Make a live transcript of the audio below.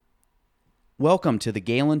Welcome to the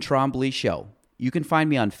Galen Trombley Show. You can find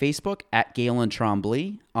me on Facebook at Galen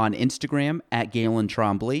Trombley, on Instagram at Galen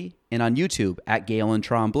Trombley, and on YouTube at Galen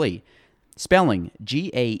Trombley. Spelling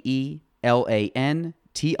GaelanTrombley.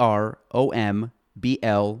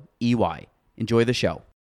 Enjoy the show.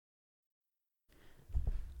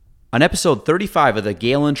 On episode 35 of the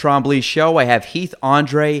Galen Trombley Show, I have Heath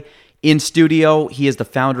Andre in studio. He is the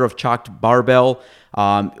founder of Chalked Barbell.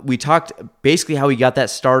 We talked basically how he got that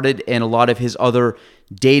started and a lot of his other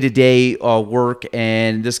day-to-day work,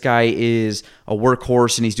 and this guy is a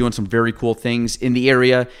workhorse and he's doing some very cool things in the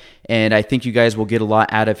area, and I think you guys will get a lot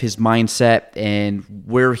out of his mindset and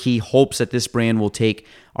where he hopes that this brand will take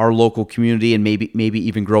our local community and maybe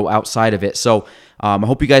even grow outside of it. So I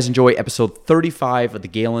hope you guys enjoy episode 35 of the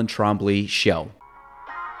Galen Trombley Show.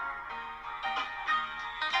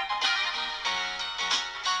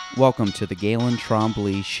 Welcome to the Galen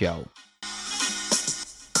Trombley Show.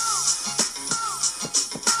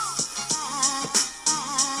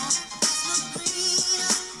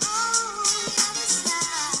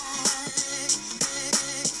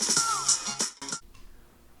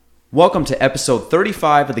 Welcome to episode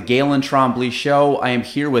 35 of the Galen Trombley Show. I am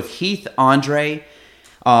here with Heath Andre.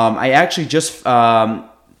 I actually just kind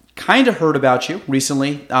of heard about you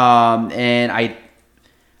recently, and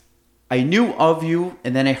I knew of you,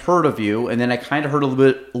 and then I heard of you, and then I kind of heard a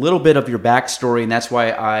little bit of your backstory, and that's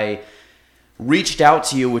why I reached out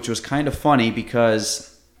to you, which was kind of funny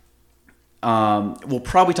because we'll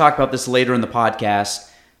probably talk about this later in the podcast.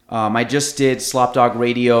 I just did Slop Dog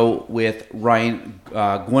Radio with Ryan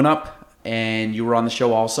Gwinup, and you were on the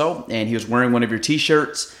show also, and he was wearing one of your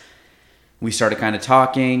t-shirts. We started kind of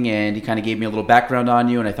talking, and he kind of gave me a little background on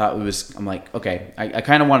you, and I'm like, okay, I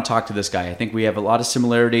kind of want to talk to this guy. I think we have a lot of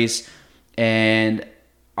similarities, and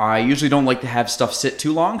I usually don't like to have stuff sit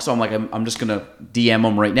too long, so I'm like, I'm just going to DM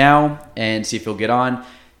him right now and see if he'll get on.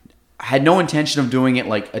 I had no intention of doing it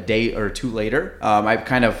like a day or two later. I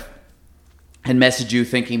kind of had messaged you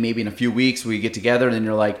thinking maybe in a few weeks we get together, and then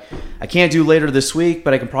you're like, I can't do later this week,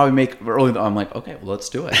 but I can probably make early. I'm like, okay, well, let's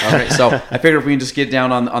do it. All right, so I figured if we can just get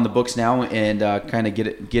down on the books now and kind of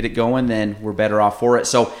get it going, then we're better off for it.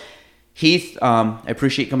 So Heath, I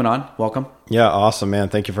appreciate you coming on. Welcome. Yeah, awesome, man.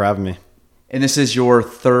 Thank you for having me. And this is your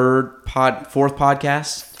fourth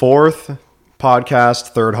podcast? Fourth podcast,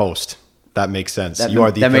 third host. That makes sense. You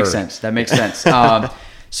are the third. That makes sense.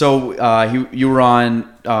 So you were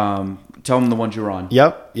on... Tell them the ones you were on.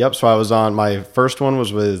 Yep. So I was on, my first one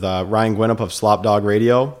was with Ryan Gwinup of Slop Dog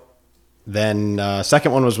Radio. Then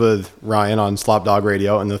second one was with Ryan on Slop Dog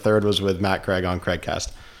Radio. And the third was with Matt Craig on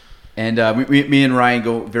Craigcast. And me and Ryan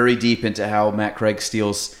go very deep into how Matt Craig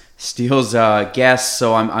steals guests.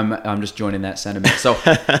 So I'm just joining that sentiment. So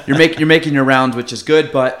you're making your rounds, which is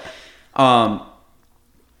good. But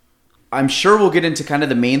I'm sure we'll get into kind of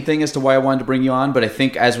the main thing as to why I wanted to bring you on, but I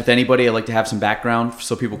think as with anybody, I like to have some background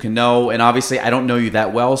so people can know. And obviously, I don't know you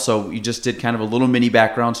that well, so you just did kind of a little mini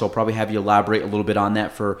background, so I'll probably have you elaborate a little bit on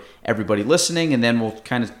that for everybody listening, and then we'll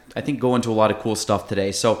kind of, I think, go into a lot of cool stuff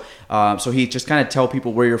today. So Heath, just kind of tell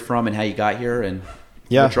people where you're from and how you got here and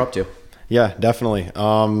what you're up to. Yeah, definitely.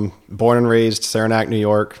 Born and raised Saranac, New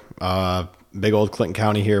York, big old Clinton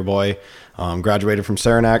County here, boy. Graduated from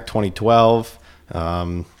Saranac 2012.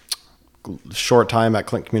 Short time at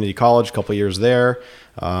Clinton Community College, a couple of years there.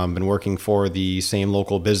 Been working for the same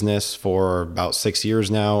local business for about 6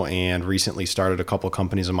 years now, and recently started a couple of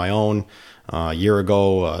companies of my own. A year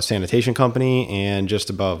ago, a sanitation company, and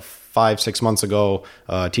just about 5-6 months ago,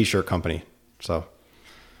 a t-shirt company. So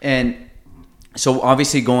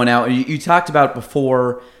obviously going out, you talked about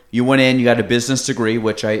before, you went in, you got a business degree,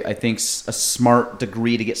 which I think's a smart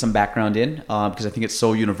degree to get some background in, because I think it's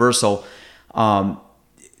so universal.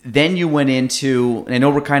 Then you went into, and I know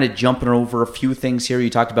we're kind of jumping over a few things here. You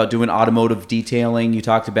talked about doing automotive detailing. You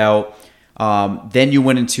talked about, then you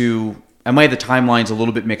went into, I might have the timelines a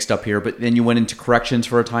little bit mixed up here, but then you went into corrections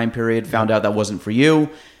for a time period, found out that wasn't for you.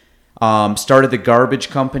 Started the garbage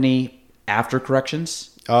company after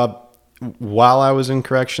corrections? While I was in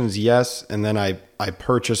corrections, yes. And then I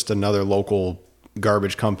purchased another local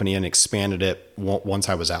garbage company and expanded it once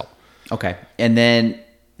I was out. Okay. And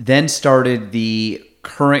then started the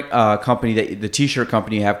current company, the t-shirt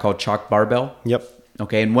company you have called Chalked Barbell. Yep.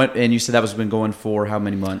 Okay, and you said that was been going for how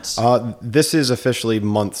many months? This is officially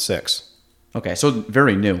month 6. Okay, so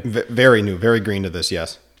very new. Very new, very green to this,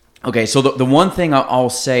 yes. Okay, so the one thing I'll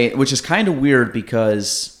say, which is kind of weird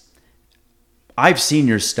because I've seen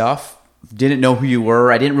your stuff, didn't know who you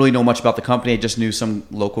were. I didn't really know much about the company. I just knew some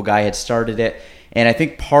local guy had started it. And I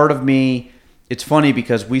think part of me it's funny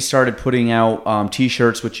because we started putting out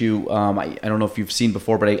T-shirts, which I don't know if you've seen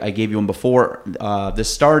before, but I gave you them before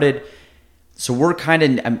this started. So we're kind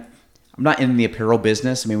of, I'm not in the apparel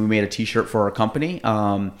business. I mean, we made a T-shirt for our company,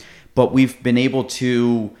 but we've been able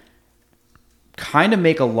to kind of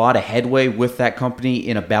make a lot of headway with that company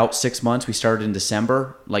in about 6 months. We started in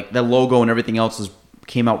December. Like the logo and everything else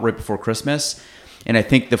came out right before Christmas. And I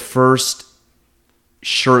think the first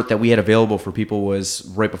shirt that we had available for people was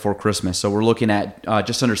right before Christmas. So we're looking at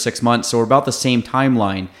just under 6 months. So we're about the same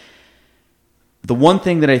timeline. The one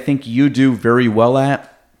thing that I think you do very well at,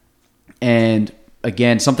 and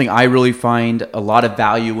again, something I really find a lot of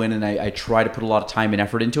value in, and I try to put a lot of time and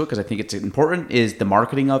effort into it because I think it's important, is the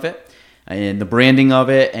marketing of it and the branding of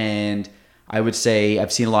it. And I would say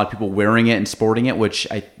I've seen a lot of people wearing it and sporting it, which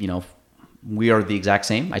we are the exact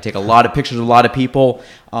same. I take a lot of pictures of a lot of people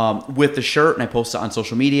with the shirt, and I post it on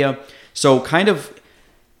social media. So kind of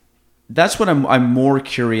that's what I'm more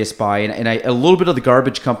curious by, and a little bit of the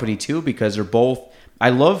garbage company too, because they're both. I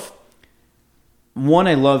love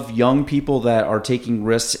young people that are taking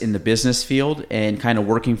risks in the business field and kind of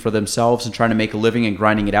working for themselves and trying to make a living and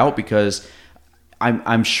grinding it out, because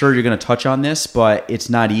I'm sure you're going to touch on this, but it's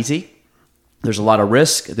not easy. There's a lot of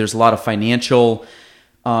risk. There's a lot of financial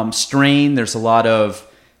strain. There's a lot of,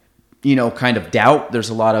 kind of doubt. There's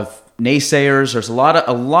a lot of naysayers. There's a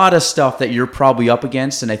lot of stuff that you're probably up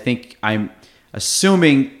against. And I think I'm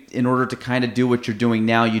assuming in order to kind of do what you're doing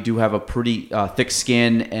now, you do have a pretty thick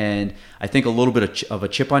skin, and I think a little bit of a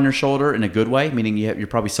chip on your shoulder in a good way, meaning you're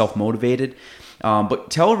probably self-motivated.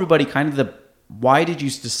 But tell everybody kind of why did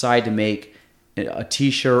you decide to make a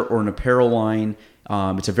T-shirt or an apparel line?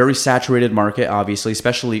 It's a very saturated market, obviously,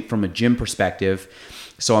 especially from a gym perspective.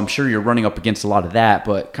 So I'm sure you're running up against a lot of that,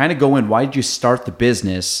 but kind of go in, why did you start the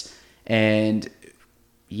business? And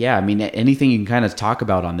yeah, I mean, anything you can kind of talk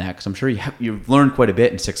about on that, because I'm sure you've learned quite a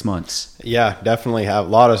bit in 6 months. Yeah, definitely have a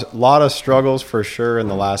lot of struggles for sure in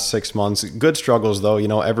the last 6 months. Good struggles though,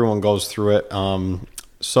 everyone goes through it.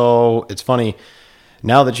 So it's funny,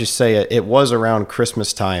 now that you say it, it was around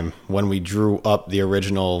Christmas time when we drew up the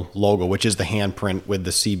original logo, which is the handprint with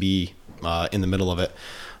the CB in the middle of it.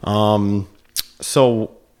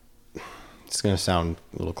 So it's going to sound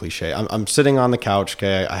a little cliche. I'm sitting on the couch.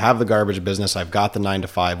 Okay. I have the garbage business. I've got the 9 to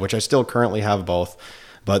 5, which I still currently have both,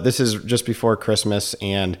 but this is just before Christmas.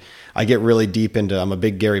 And I get really deep I'm a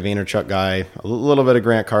big Gary Vaynerchuk guy, a little bit of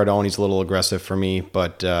Grant Cardone. He's a little aggressive for me,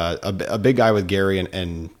 but a big guy with Gary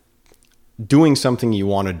and doing something you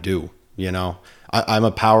want to do. I'm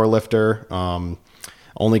a power lifter,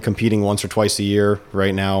 only competing once or twice a year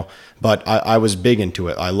right now, but I was big into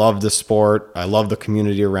it. I love the sport. I love the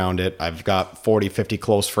community around it. I've got 40, 50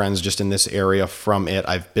 close friends just in this area from it.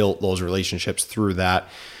 I've built those relationships through that.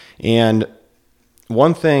 And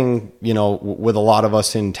one thing, with a lot of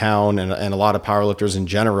us in town and a lot of powerlifters in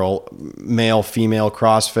general, male, female,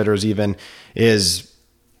 CrossFitters even, is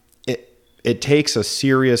it takes a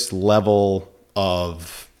serious level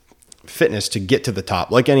of fitness to get to the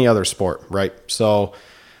top, like any other sport, right? So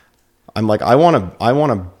I'm like, I want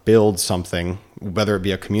to build something, whether it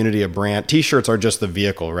be a community, a brand. T-shirts are just the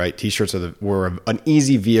vehicle, right? T-shirts were an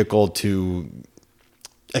easy vehicle to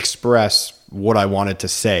express what I wanted to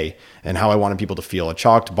say and how I wanted people to feel. A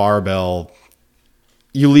chalked barbell,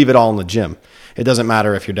 you leave it all in the gym. It doesn't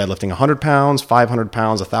matter if you're deadlifting 100 pounds, 500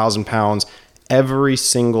 pounds, 1,000 pounds. Every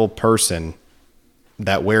single person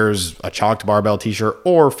that wears a chalked barbell T-shirt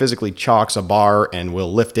or physically chalks a bar and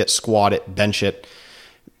will lift it, squat it, bench it,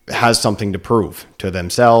 has something to prove to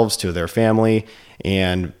themselves, to their family.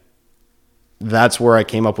 And that's where I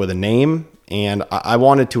came up with a name. And I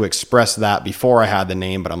wanted to express that before I had the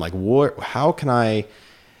name, but I'm like, how can I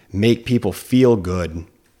make people feel good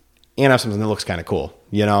and have something that looks kind of cool?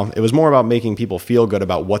 It was more about making people feel good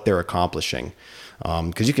about what they're accomplishing.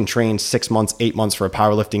 Because you can train 6 months, 8 months for a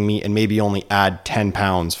powerlifting meet and maybe only add 10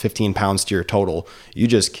 pounds, 15 pounds to your total. You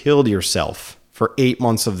just killed yourself for 8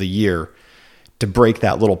 months of the year to break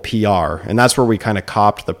that little PR. And that's where we kind of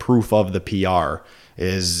copped the proof of the PR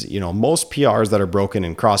is, most PRs that are broken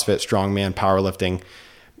in CrossFit, strongman, powerlifting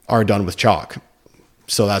are done with chalk.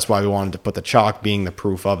 So that's why we wanted to put the chalk being the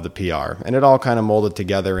proof of the PR. And it all kind of molded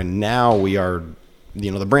together. And now we are,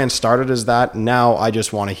 the brand started as that. Now I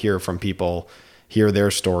just want to hear from people, hear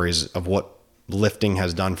their stories of what lifting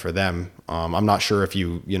has done for them. I'm not sure if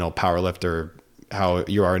you powerlift or how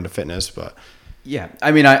you are into fitness, but yeah,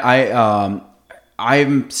 I mean, I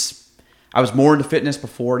was more into fitness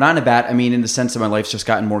before, not in a bad, in the sense that my life's just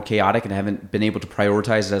gotten more chaotic and I haven't been able to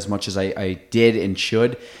prioritize it as much as I did and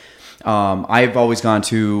should. I've always gone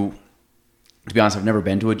to to be honest, I've never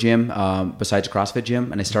been to a gym besides a CrossFit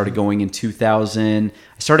gym, and I started going in 2000.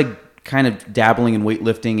 I started kind of dabbling in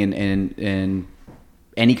weightlifting and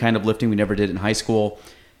any kind of lifting. We never did it in high school.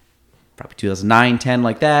 Probably 2009, 10,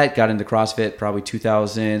 like that. Got into CrossFit probably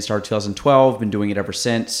 2000, started 2012. Been doing it ever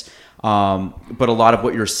since. But a lot of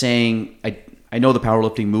what you're saying, I know the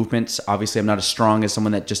powerlifting movements. Obviously, I'm not as strong as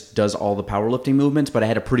someone that just does all the powerlifting movements, but I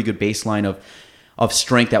had a pretty good baseline of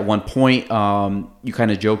strength at one point. You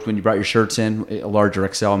kind of joked when you brought your shirts in, a large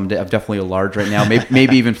or XL. I'm definitely a large right now,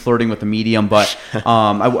 maybe even flirting with a medium, but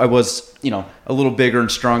I was, a little bigger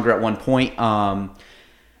and stronger at one point.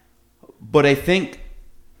 But I think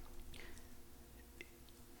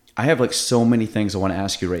I have like so many things I want to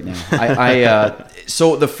ask you right now.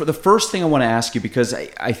 So the first thing I want to ask you, because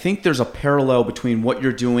I think there's a parallel between what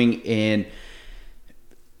you're doing and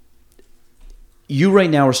you right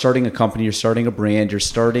now are starting a company, you're starting a brand, you're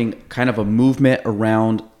starting kind of a movement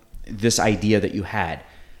around this idea that you had.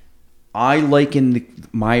 I liken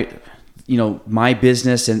my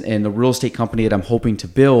business and the real estate company that I'm hoping to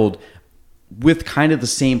build with kind of the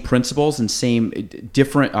same principles and same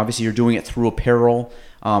different. Obviously, you're doing it through apparel.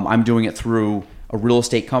 I'm doing it through a real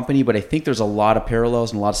estate company, but I think there's a lot of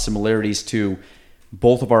parallels and a lot of similarities to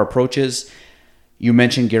both of our approaches. You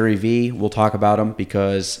mentioned Gary Vee. We'll talk about him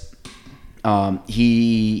because I'm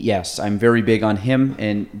very big on him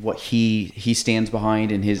and what he stands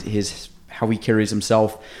behind and his how he carries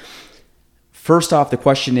himself. First off, the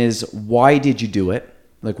question is, why did you do it?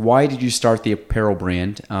 Like, why did you start the apparel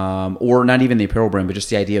brand? Or not even the apparel brand, but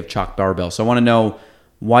just the idea of chalk barbell. So I want to know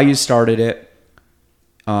why you started it,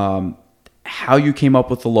 how you came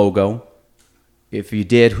up with the logo. If you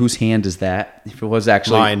did, whose hand is that? If it was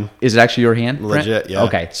actually mine. Is it actually your hand? Legit, yeah.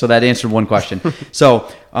 Okay, so that answered one question. So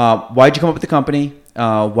why'd you come up with the company?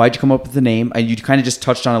 Why'd you come up with the name? And you kind of just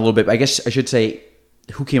touched on it a little bit. I guess I should say,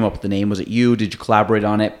 who came up with the name? Was it you? Did you collaborate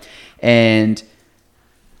on it? And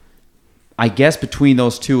I guess between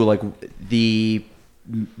those two, like the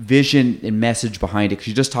vision and message behind it, because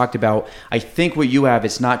you just talked about, I think what you have,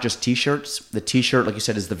 it's not just t-shirts. The t-shirt, like you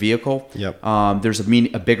said, is the vehicle. Yep. There's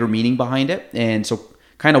a bigger meaning behind it. And so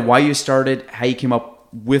kind of why you started, how you came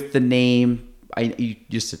up with the name. You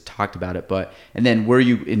just talked about it, and then where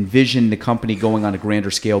you envision the company going on a grander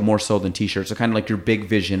scale, more so than t-shirts. So kind of like your big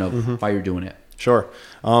vision of why you're doing it. Sure.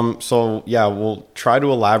 So yeah, we'll try to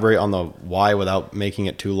elaborate on the why without making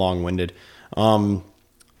it too long-winded.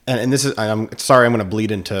 And this is, I'm sorry, I'm going to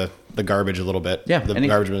bleed into the garbage a little bit. Yeah. The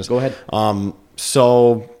garbage business. Go ahead.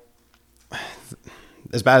 So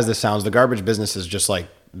as bad as this sounds, the garbage business is just like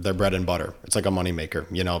the bread and butter. It's like a moneymaker.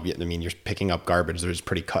 I mean, you're picking up garbage. There's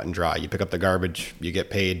pretty cut and dry. You pick up the garbage, you get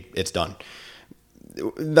paid, it's done.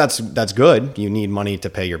 That's good. You need money to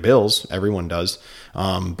pay your bills. Everyone does.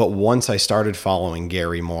 But once I started following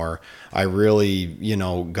Gary more, I really,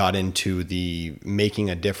 got into the making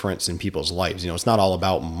a difference in people's lives. It's not all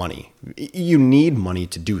about money. You need money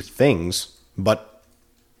to do things, but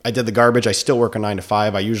I did the garbage. I still work a 9 to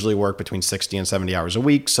 5. I usually work between 60 and 70 hours a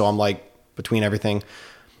week. So I'm like, between everything,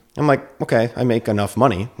 I'm like, okay, I make enough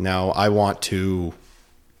money. Now I want to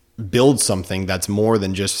build something that's more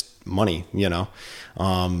than just money,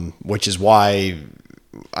 which is why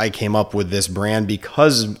I came up with this brand,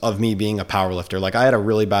 because of me being a power lifter. Like, I had a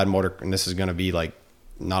really bad and this is going to be like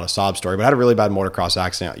not a sob story, but I had a really bad motocross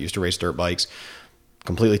accident. I used to race dirt bikes,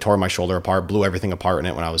 completely tore my shoulder apart, blew everything apart in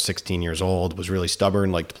it when I was 16 years old, was really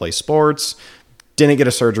stubborn, liked to play sports, didn't get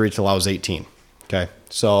a surgery till I was 18. Okay.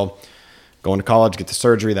 So going to college, get the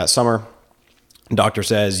surgery that summer. Doctor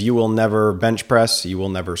says, you will never bench press. You will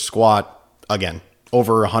never squat again.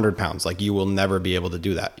 Over 100 pounds. Like, you will never be able to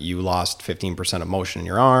do that. You lost 15% of motion in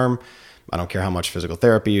your arm. I don't care how much physical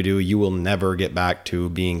therapy you do. You will never get back to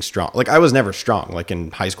being strong. Like, I was never strong. Like,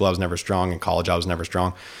 in high school, I was never strong. In college, I was never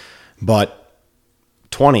strong. But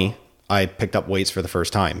 20, I picked up weights for the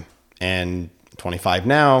first time. And 25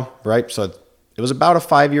 now, right? So it was about a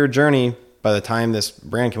 5-year journey. By the time this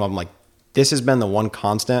brand came up, I'm like, this has been the one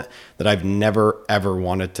constant that I've never, ever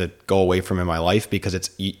wanted to go away from in my life, because it's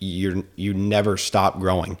you never stop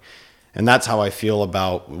growing. And that's how I feel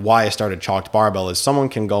about why I started Chalked Barbell. Is someone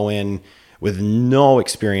can go in with no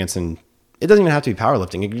experience, and it doesn't even have to be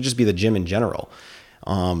powerlifting. It could just be the gym in general.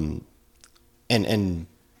 And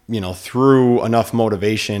through enough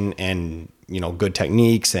motivation and, good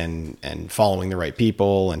techniques and following the right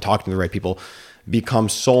people and talking to the right people, become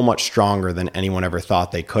so much stronger than anyone ever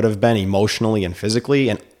thought they could have been, emotionally and physically.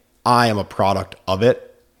 And I am a product of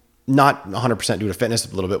it. Not 100% due to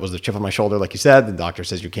fitness. A little bit was the chip on my shoulder. Like you said, the doctor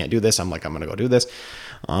says you can't do this. I'm like, I'm going to go do this.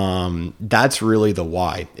 That's really the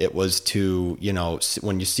why. It was to,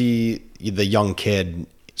 when you see the young kid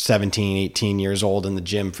 17, 18 years old in the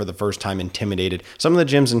gym for the first time, intimidated. Some of the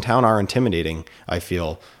gyms in town are intimidating, I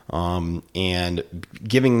feel, and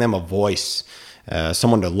giving them a voice,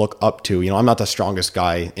 someone to look up to. I'm not the strongest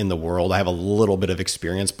guy in the world. I have a little bit of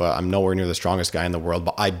experience, but I'm nowhere near the strongest guy in the world,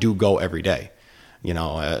 but I do go every day.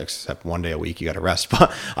 Except one day a week, you got to rest.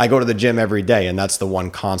 But I go to the gym every day, and that's the one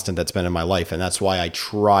constant that's been in my life. And that's why I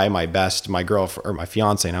try my best. My girlfriend, or my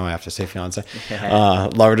fiance, now I have to say fiance,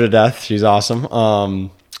 love her to death. She's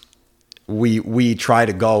awesome. We try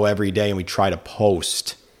to go every day, and we try to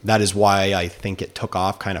post. That is why I think it took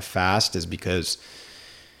off kind of fast, is because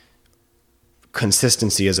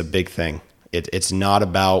consistency is a big thing. It's not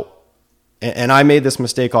about, and I made this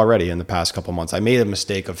mistake already in the past couple months. I made a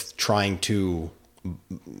mistake of trying to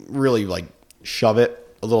really like shove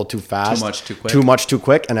it a little too fast, too much too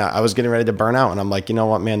quick. And I was getting ready to burn out, and I'm like, you know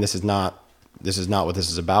what, man, this is not what this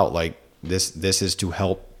is about. Like this is to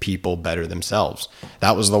help people better themselves.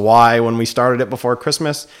 That was the why when we started it before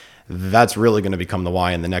Christmas. That's really going to become the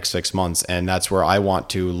why in the next 6 months. And that's where I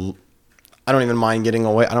don't even mind getting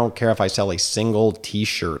away. I don't care if I sell a single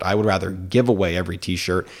t-shirt. I would rather give away every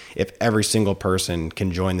t-shirt if every single person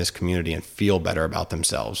can join this community and feel better about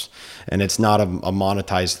themselves. And it's not a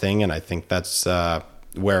monetized thing. And I think that's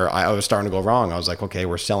where I was starting to go wrong. I was like, okay,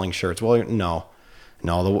 we're selling shirts. Well, no,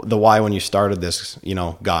 the why when you started this,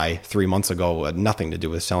 guy 3 months ago had nothing to do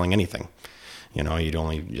with selling anything. You'd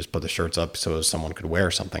only just put the shirts up so someone could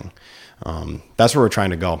wear something. That's where we're trying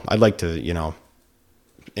to go. I'd like to,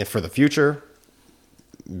 if for the future,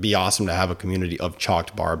 be awesome to have a community of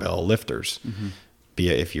chalked barbell lifters. Mm-hmm.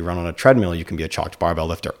 If you run on a treadmill, you can be a chalked barbell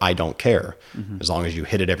lifter. I don't care. Mm-hmm. As long as you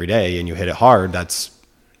hit it every day and you hit it hard, that's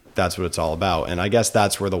what it's all about. And I guess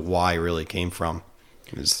that's where the why really came from.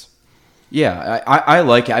 Yeah, I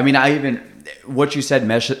like it. I mean, what you said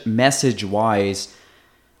message wise,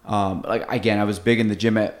 again, I was big in the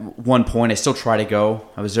gym at one point. I still try to go.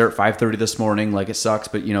 I was there at 5:30 this morning. Like, it sucks,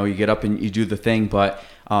 but you get up and you do the thing. But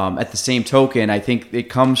at the same token, I think it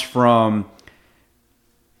comes from,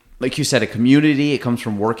 like you said, a community. It comes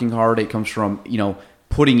from working hard. It comes from,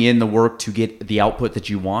 putting in the work to get the output that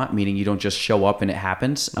you want, meaning you don't just show up and it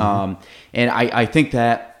happens. Mm-hmm. And I think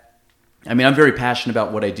that, I'm very passionate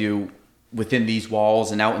about what I do within these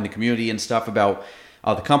walls and out in the community and stuff about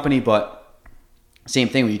the company. But same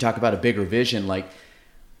thing when you talk about a bigger vision, like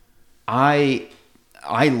I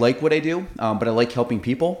like what I do, but I like helping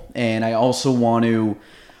people. And I also want to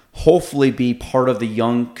hopefully be part of the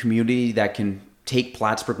young community that can take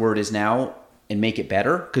Plattsburgh where it is now and make it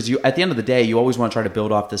better. Because at the end of the day, you always want to try to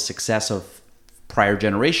build off the success of prior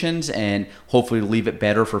generations and hopefully leave it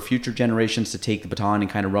better for future generations to take the baton and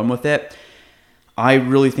kind of run with it. I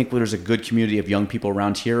really think there's a good community of young people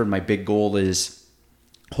around here. And my big goal is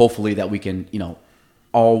hopefully that we can,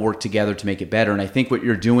 all work together to make it better. And I think what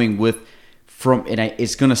you're doing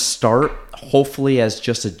it's going to start hopefully as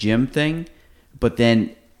just a gym thing, but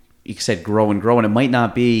then you said grow and grow. And it might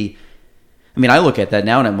not be, I look at that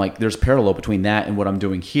now and I'm like, there's parallel between that and what I'm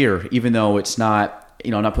doing here, even though it's not,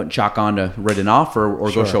 I'm not putting chalk on to write an offer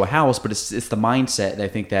or Sure. go show a house, but it's the mindset that I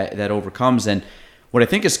think that overcomes. And what I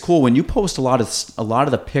think is cool when you post a lot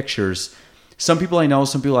of the pictures, some people I know,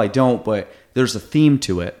 some people I don't, but there's a theme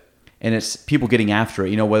to it. And it's people getting after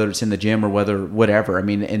it, whether it's in the gym or whatever.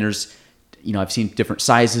 And there's, I've seen different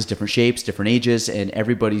sizes, different shapes, different ages, and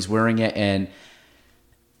everybody's wearing it. And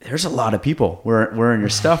there's a lot of people wearing your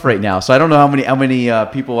stuff right now. So I don't know how many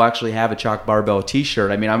people actually have a chalk barbell t-shirt.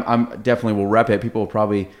 I'm definitely will rep it. People will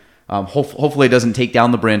probably, hopefully it doesn't take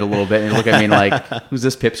down the brand a little bit and look at me like, who's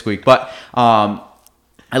this pipsqueak? But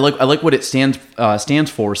I like what it stands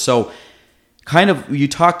for. So kind of, you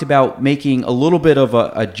talked about making a little bit of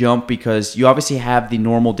a jump because you obviously have the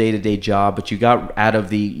normal day-to-day job, but you got out of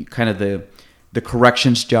the kind of the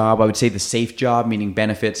corrections job, I would say the safe job, meaning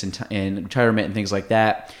benefits and retirement and things like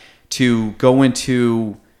that, to go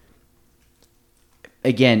into,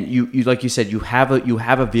 again, you like you said, you have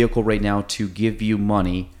a vehicle right now to give you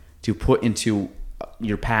money to put into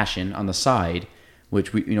your passion on the side,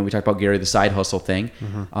 which we talked about, Gary, the side hustle thing.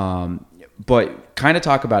 Mm-hmm. But kind of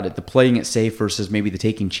talk about it, the playing it safe versus maybe the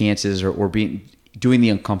taking chances or doing the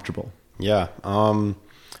uncomfortable. Yeah.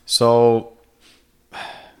 So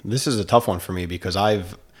this is a tough one for me because I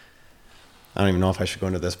don't even know if I should go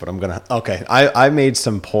into this, but I'm going to. Okay. I made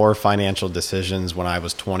some poor financial decisions when I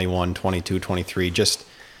was 21, 22, 23, just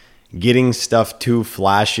getting stuff too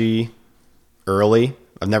flashy early.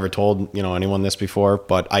 I've never told, anyone this before,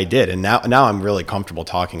 but I did. And now I'm really comfortable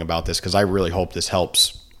talking about this because I really hope this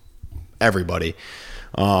helps everybody.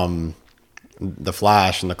 the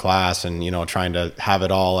flash and the class and, trying to have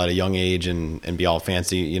it all at a young age and be all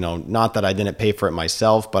fancy, not that I didn't pay for it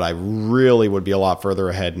myself, but I really would be a lot further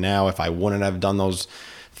ahead now if I wouldn't have done those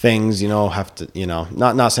things, have to,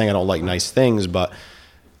 not saying I don't like nice things, but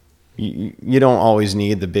you don't always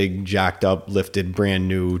need the big jacked up, lifted, brand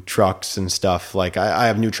new trucks and stuff. Like I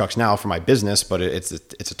have new trucks now for my business, but it's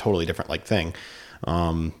a totally different thing.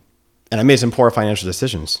 And I made some poor financial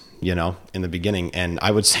decisions, in the beginning. And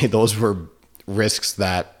I would say those were risks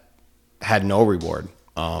that had no reward.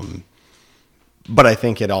 But I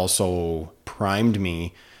think it also primed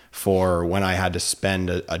me for when I had to spend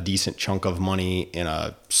a decent chunk of money in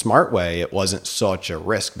a smart way. It wasn't such a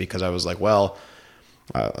risk because I was like, well,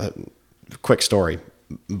 quick story,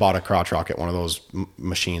 bought a crotch rocket, one of those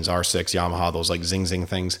machines, R6 Yamaha, those zing zing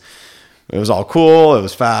things. It was all cool. It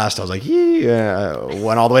was fast. I was like, yeah,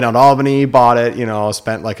 went all the way down to Albany, bought it,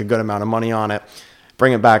 spent a good amount of money on it,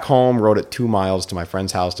 bring it back home, rode it 2 miles to my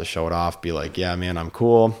friend's house to show it off, be like, yeah, man, I'm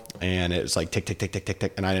cool. And it's tick, tick, tick, tick, tick,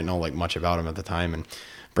 tick. And I didn't know much about him at the time, and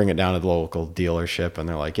bring it down to the local dealership. And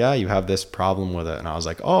they're like, yeah, you have this problem with it. And I was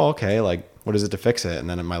like, oh, okay. What is it to fix it? And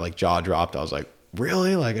then my jaw dropped. I was like,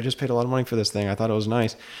 really? I just paid a lot of money for this thing. I thought it was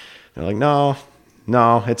nice. And they're like,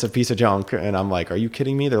 no, it's a piece of junk. And I'm like, are you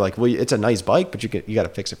kidding me? They're like, well, it's a nice bike, but you got to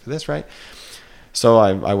fix it for this, right? So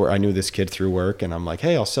I knew this kid through work, and I'm like,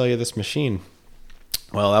 hey, I'll sell you this machine.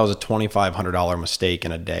 Well, that was a $2,500 mistake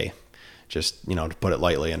in a day, just, to put it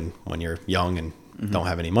lightly. And when you're young and don't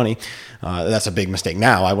have any money, that's a big mistake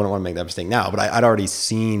now. I wouldn't want to make that mistake now, but I'd already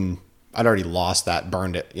lost that,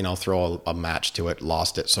 burned it, throw a match to it,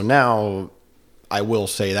 lost it. So now I will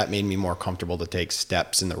say that made me more comfortable to take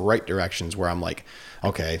steps in the right directions where I'm like,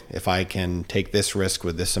 okay, if I can take this risk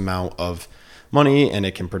with this amount of money and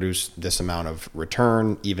it can produce this amount of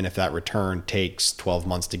return, even if that return takes 12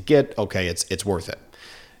 months to get, okay, it's worth it.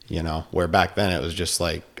 Where back then it was just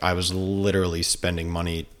I was literally spending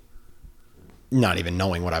money not even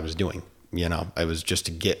knowing what I was doing. It was just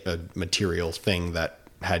to get a material thing that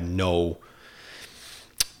had no,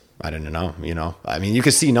 I didn't know, I mean, you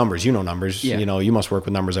could see numbers, numbers, yeah. You must work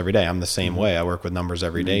with numbers every day. I'm the same way. I work with numbers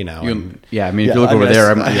every day now. If you look over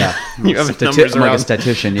there, you have numbers I'm around, a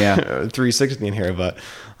statistician. Yeah. 360 in here. But,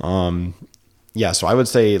 so I would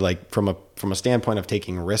say from a standpoint of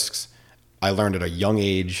taking risks, I learned at a young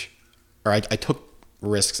age, or I took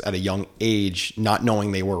risks at a young age, not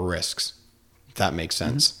knowing they were risks, if that makes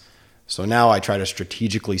sense. Mm-hmm. So now I try to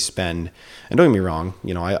strategically spend, and don't get me wrong,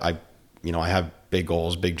 I have big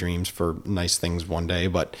goals, big dreams for nice things one day,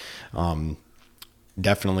 but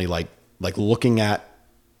definitely looking at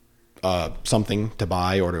something to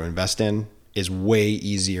buy or to invest in is way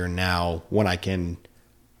easier now when I can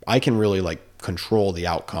really control the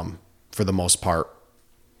outcome for the most part,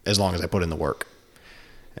 as long as I put in the work.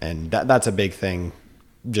 And that's a big thing.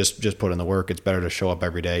 Just put in the work. It's better to show up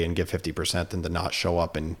every day and give 50% than to not show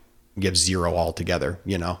up and give zero altogether,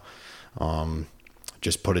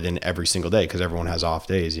 just put it in every single day because everyone has off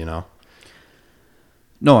days,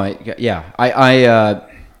 No,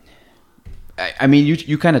 I mean,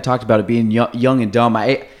 you kind of talked about it being young and dumb.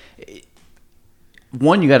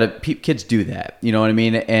 Kids do that, you know what I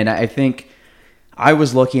mean? And I think I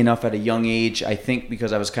was lucky enough at a young age, I think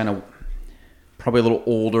because I was kind of probably a little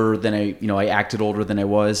older than I acted older than I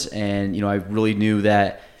was. And, I really knew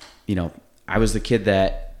that, I was the kid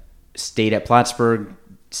that stayed at Plattsburgh,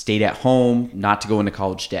 stayed at home, not to go into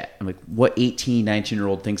college debt. I'm like, what 18,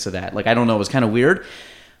 19-year-old thinks of that? I don't know. It was kind of weird.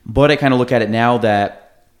 But I kind of look at it now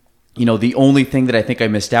that, the only thing that I think I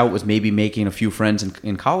missed out was maybe making a few friends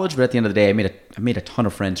in college. But at the end of the day, I made a ton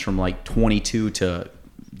of friends from 22 to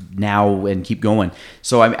now and keep going.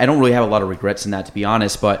 So I don't really have a lot of regrets in that, to be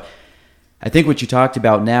honest. But I think what you talked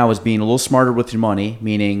about now is being a little smarter with your money,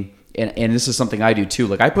 meaning, and this is something I do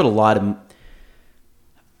too.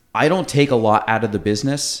 I don't take a lot out of the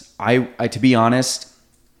business. I to be honest,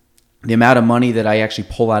 the amount of money that I actually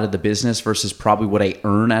pull out of the business versus probably what I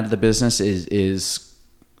earn out of the business is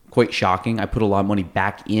quite shocking. I put a lot of money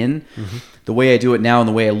back in. Mm-hmm. The way I do it now and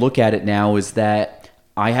the way I look at it now is that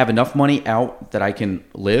I have enough money out that I can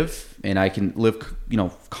live, and I can live,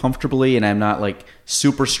 comfortably, and I'm not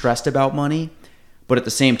super stressed about money. But at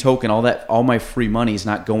the same token, all my free money is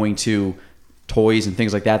not going to toys and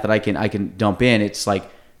things like that I can dump in. It's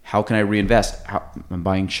how can I reinvest? I'm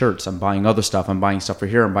buying shirts. I'm buying other stuff. I'm buying stuff for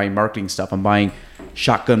here. I'm buying marketing stuff. I'm buying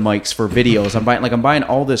shotgun mics for videos. I'm buying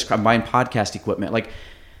all this. I'm buying podcast equipment.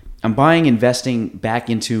 I'm buying, investing back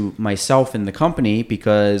into myself and the company,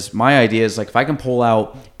 because my idea is if I can pull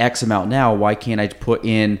out X amount now, why can't I put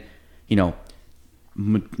in,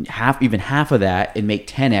 half of that and make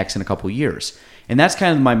 10X in a couple of years? And that's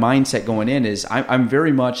kind of my mindset going in is I'm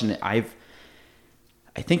very much, and I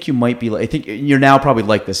think you might be, I think you're now probably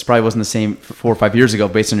like this. Probably wasn't the same 4 or 5 years ago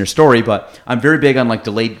based on your story, but I'm very big on like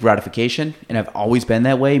delayed gratification, and I've always been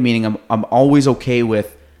that way, meaning I'm always okay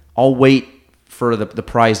with, I'll wait for the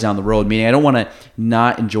prize down the road, meaning I don't want to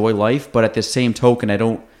not enjoy life, but at the same token,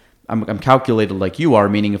 I'm calculated like you are,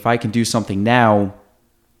 meaning if I can do something now,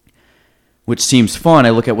 which seems fun, I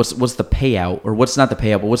look at what's the payout, or what's not the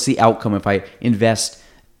payout, but what's the outcome if I invest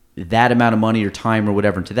that amount of money or time or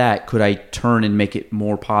whatever into that. Could I turn and make it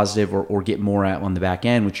more positive or get more out on the back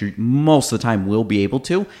end, which you most of the time will be able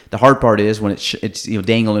to. The hard part is when it's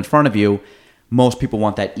dangled in front of you. Most people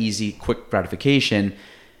want that easy, quick gratification.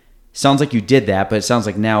 Sounds like you did that, but it sounds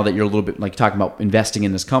like now that you're a little bit like talking about investing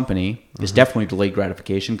in this company is definitely delayed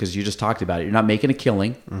gratification, because you just talked about it. You're not making a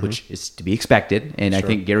killing, which is to be expected, and I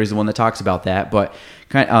think Gary's the one that talks about that. But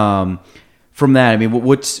from that, I mean,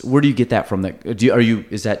 where do you get that from?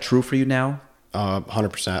 Is that true for you now?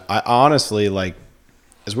 100%. I honestly, like,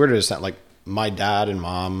 as weird as it sounds, like my dad and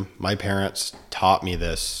mom, my parents taught me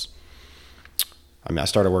this. I mean, I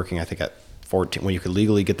started working, I think, at 14, when you could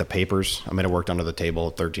legally get the papers. I might have worked under the table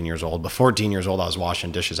at 13 years old, but 14 years old, I was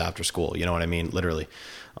washing dishes after school. You know what I mean? Literally.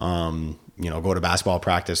 Go to basketball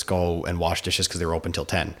practice, go and wash dishes because they were open till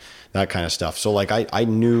 10, that kind of stuff. So like, I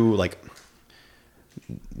knew, like,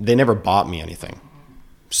 they never bought me anything.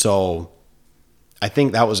 So I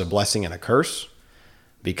think that was a blessing and a curse,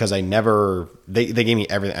 because they gave me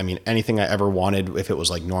everything. I mean, anything I ever wanted, if it was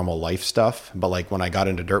like normal life stuff. But like when I got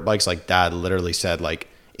into dirt bikes, like Dad literally said, like,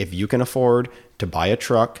 if you can afford to buy a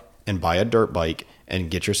truck and buy a dirt bike and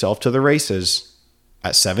get yourself to the races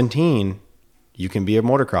at 17, you can be a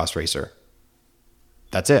motocross racer.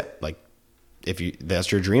 That's it. Like,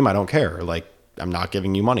 that's your dream, I don't care. Like, I'm not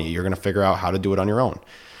giving you money. You're going to figure out how to do it on your own.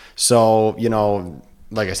 So,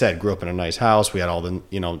 like I said, grew up in a nice house. We had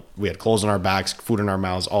we had clothes on our backs, food in our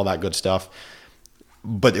mouths, all that good stuff.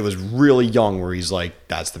 But it was really young where he's like,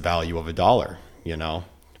 that's the value of $1,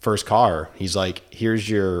 First car, he's like, here's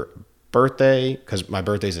your birthday, because my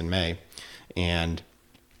birthday's in May. And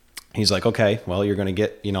he's like, okay, well, you're going to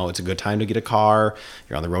get, it's a good time to get a car.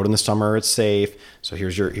 You're on the road in the summer. It's safe. So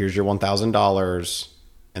here's your $1,000.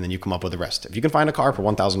 And then you come up with the rest. If you can find a car for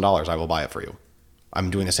 $1,000, I will buy it for you. I'm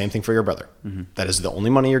doing the same thing for your brother. Mm-hmm. That is the only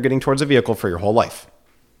money you're getting towards a vehicle for your whole life.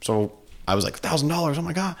 So I was like, $1,000. Oh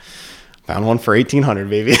my God. Found one for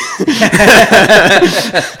 $1,800, baby.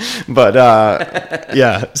 But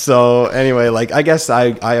yeah. So anyway, like, I guess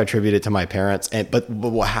I attribute it to my parents. But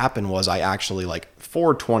what happened was I actually, like,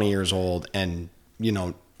 for 20 years old, and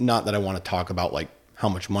not that I want to talk about like how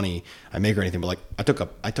much money I make or anything, but like I took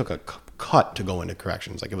a cut to go into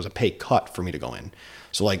corrections. Like, it was a pay cut for me to go in.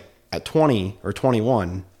 So like at 20 or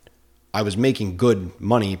 21, I was making good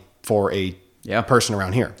money for a person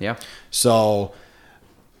around here. Yeah. So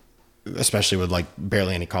especially with like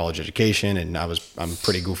barely any college education, and I'm a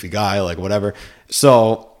pretty goofy guy, like whatever.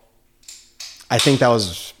 So I think that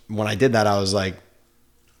was when I did that, I was like,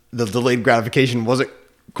 the delayed gratification wasn't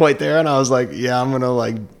quite there. And I was like, yeah, I'm going to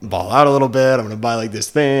like ball out a little bit. I'm going to buy like this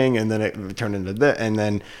thing. And then it turned into that. And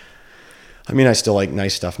then, I mean, I still like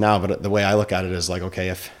nice stuff now, but the way I look at it is like, okay,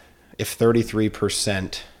 if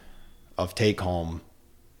 33% of take home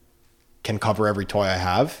can cover every toy I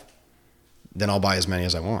have, then I'll buy as many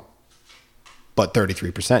as I want. But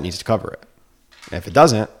 33% needs to cover it. And if it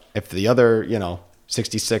doesn't, if the other,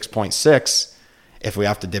 66.6, if we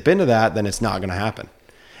have to dip into that, then it's not going to happen.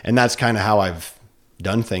 And that's kind of how I've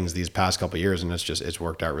done things these past couple of years, and it's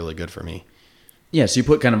worked out really good for me. Yeah, so you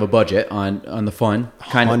put kind of a budget on the fun.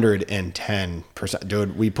 110%.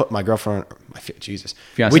 Dude, we put my girlfriend, Jesus.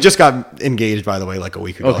 Fiancé? We just got engaged, by the way, like a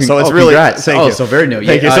week ago. So it's really, congrats. Thank you. So very new.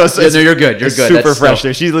 Thank you. No, you're good. You're good. Super fresh.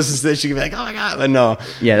 If she listens to this, she can be like, oh my God. But no.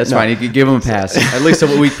 Yeah, that's fine. You can give them a pass. At least a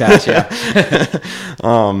week pass, yeah.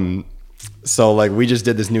 So like we just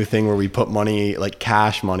did this new thing where we put money, like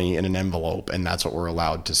cash money, in an envelope, and that's what we're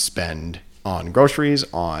allowed to spend on groceries,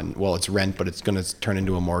 it's rent, but it's going to turn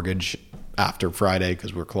into a mortgage after Friday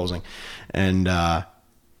because we're closing. And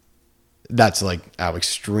that's like how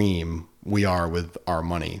extreme we are with our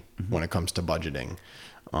money when it comes to budgeting.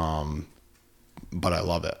 But I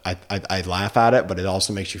love it. I laugh at it, but it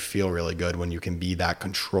also makes you feel really good when you can be that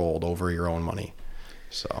controlled over your own money.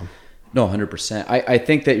 So... No, 100%. I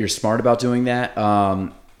think that you're smart about doing that. I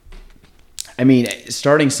mean,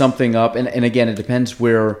 starting something up, and again, it depends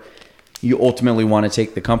where you ultimately want to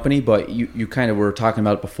take the company, but you kind of were talking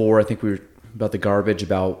about it before. I think we were about the garbage,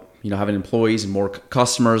 about, having employees and more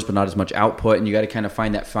customers, but not as much output, and you got to kind of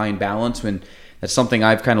find that fine balance. When that's something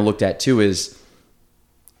I've kind of looked at too, is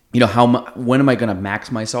when am I going to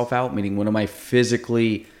max myself out? Meaning, when am I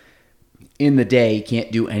physically in the day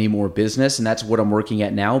can't do any more business? And that's what I'm working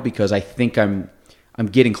at now, because I think I'm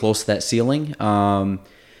getting close to that ceiling,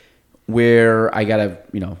 where I got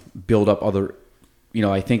to, build up other,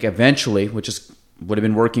 I think eventually, which is what I've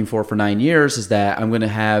been working for 9 years, is that I'm going to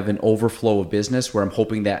have an overflow of business where I'm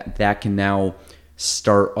hoping that can now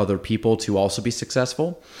start other people to also be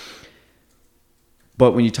successful.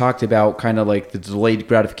 But when you talked about kind of like the delayed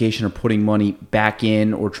gratification or putting money back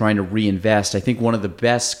in or trying to reinvest, I think one of the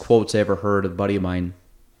best quotes I ever heard, a buddy of mine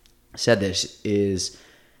said this, is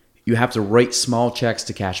you have to write small checks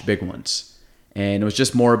to cash big ones. And it was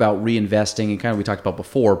just more about reinvesting, and kind of we talked about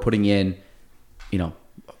before, putting in,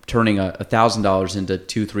 turning $1,000 into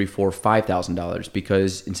 $2,000, $3,000, $4,000, $5,000,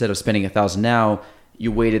 because instead of spending $1,000 now,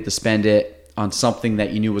 you waited to spend it on something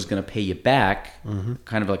that you knew was going to pay you back,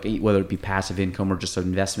 kind of like whether it be passive income or just an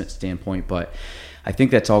investment standpoint. But I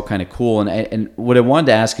think that's all kind of cool. And what I wanted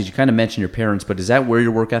to ask is, you kind of mentioned your parents, but is that where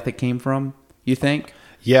your work ethic came from, you think?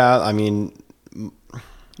 Yeah, I mean,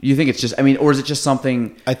 you think it's just, or is it just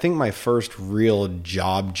something? I think my first real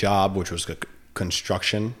job, which was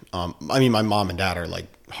construction. My mom and dad are like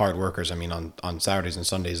hard workers. On Saturdays and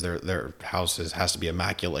Sundays, their house has to be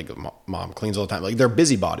immaculate. Like, mom cleans all the time. Like, they're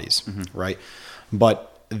busybodies, right?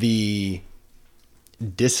 But the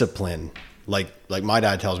discipline, like my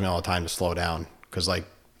dad tells me all the time to slow down, because like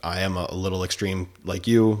I am a little extreme like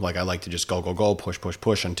you. Like, I like to just go,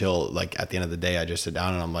 push until like at the end of the day, I just sit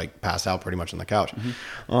down and I'm like passed out pretty much on the couch.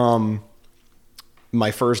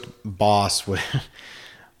 My first boss would.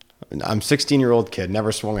 I'm a 16-year-old kid,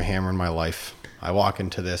 never swung a hammer in my life. I walk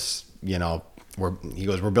into this, he goes,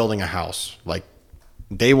 we're building a house. Like,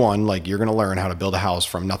 day one, like, you're going to learn how to build a house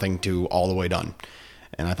from nothing to all the way done.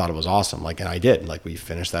 And I thought it was awesome. Like, and I did. Like, we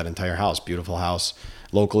finished that entire house, beautiful house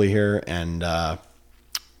locally here. And,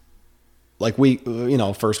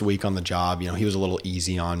 first week on the job, he was a little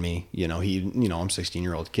easy on me. I'm a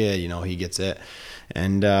 16-year-old kid, he gets it.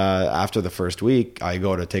 And, after the first week, I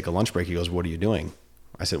go to take a lunch break. He goes, what are you doing?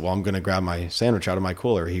 I said, well, I'm going to grab my sandwich out of my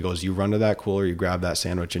cooler. He goes, you run to that cooler, you grab that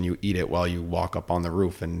sandwich, and you eat it while you walk up on the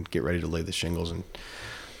roof and get ready to lay the shingles. And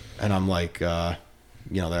I'm like, that's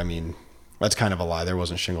kind of a lie. There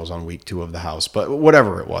wasn't shingles on week 2 of the house, but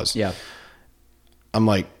whatever it was. Yeah. I'm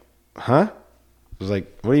like, huh? I was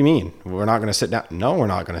like, what do you mean? We're not going to sit down? No, we're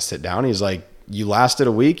not going to sit down. He's like, you lasted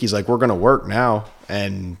a week. He's like, we're going to work now.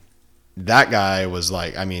 And that guy was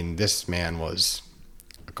like, this man was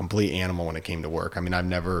a complete animal when it came to work. I've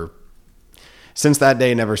never, since that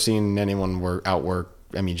day, never seen anyone work.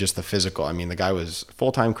 Just the physical. The guy was a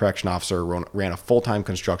full-time correction officer, ran a full-time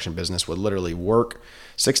construction business, would literally work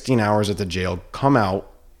 16 hours at the jail, come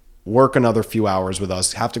out, work another few hours with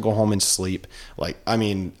us, have to go home and sleep.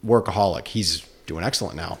 Workaholic. He's doing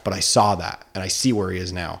excellent now, but I saw that and I see where he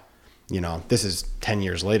is now. This is 10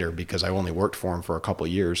 years later, because I only worked for him for a couple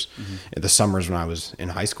of years in the summers when I was in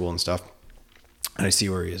high school and stuff. And I see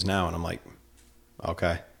where he is now, and I'm like,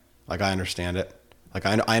 okay, like, I understand it. Like,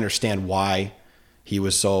 I understand why he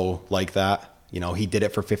was so like that. He did it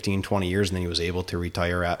for 15, 20 years, and then he was able to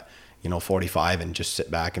retire at, 45 and just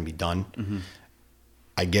sit back and be done.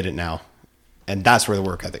 I get it now. And that's where the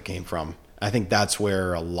work ethic came from. I think that's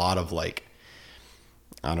where a lot of a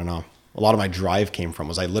lot of my drive came from,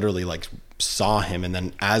 was I literally saw him. And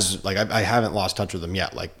then I haven't lost touch with him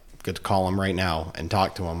yet. Like, could call him right now and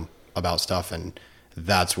talk to him about stuff. And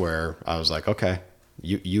that's where I was like, okay,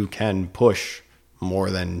 you can push more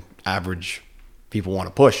than average people want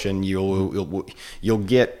to push, and you'll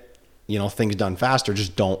get, things done faster.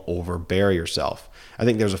 Just don't overbear yourself. I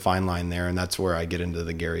think there's a fine line there. And that's where I get into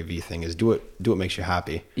the Gary Vee thing, is do what makes you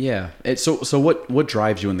happy. Yeah. So what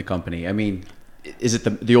drives you in the company? Is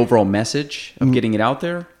it the overall message of getting it out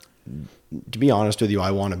there? To be honest with you,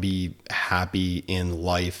 I want to be happy in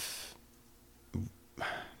life.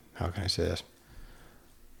 How can I say this?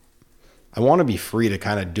 I want to be free to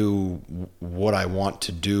kind of do what I want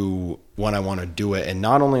to do when I want to do it, and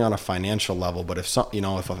not only on a financial level, but if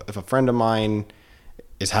a friend of mine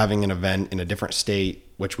is having an event in a different state,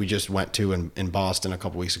 which we just went to in Boston a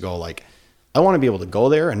couple weeks ago, like, I want to be able to go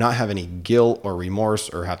there and not have any guilt or remorse,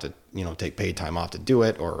 or have to take paid time off to do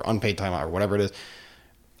it, or unpaid time off, or whatever it is.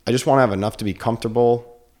 I just want to have enough to be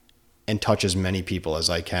comfortable and touch as many people as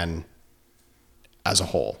I can as a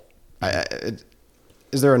whole.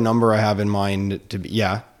 Is there a number I have in mind to be?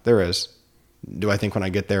 Yeah, there is. Do I think when I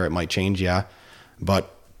get there it might change? Yeah.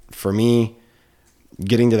 But for me,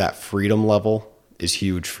 getting to that freedom level is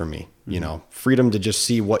huge for me. Freedom to just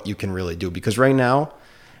see what you can really do. Because right now,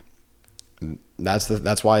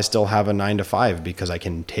 that's why I still have a 9 to 5, because I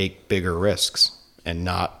can take bigger risks and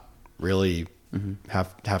not really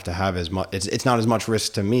have to have as much. It's not as much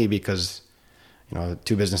risk to me because, you know,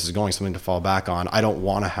 two businesses going, something to fall back on. I don't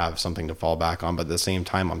want to have something to fall back on, but at the same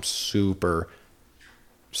time, I'm super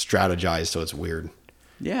strategized, so it's weird.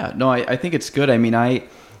 Yeah, no, I think it's good. I mean,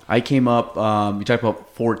 I came up. You talked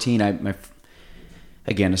about 14.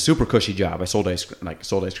 Again, a super cushy job. I sold ice cream.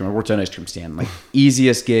 I worked at an ice cream stand. Like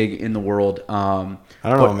easiest gig in the world. I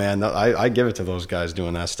don't know, man. I give it to those guys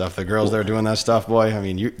doing that stuff. The girls that are doing that stuff, boy. I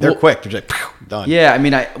mean, they're quick. They're just done. Yeah, I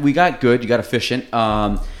mean, we got good. You got efficient.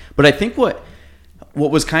 But I think what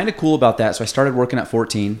was kind of cool about that. So I started working at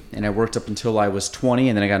 14, and I worked up until I was 20,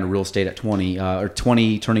 and then I got into real estate at 20 or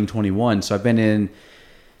 20, turning 21. So I've been in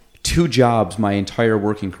 2 jobs my entire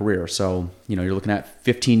working career. So, you know, you're looking at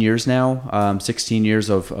 15 years now, 16 years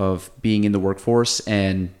of being in the workforce.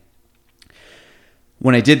 And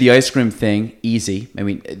when I did the ice cream thing, easy. I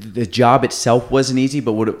mean, the job itself wasn't easy,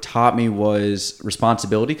 but what it taught me was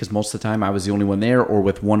responsibility, because most of the time I was the only one there or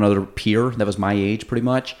with one other peer that was my age pretty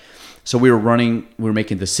much. So we were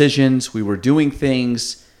making decisions, we were doing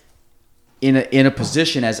things in a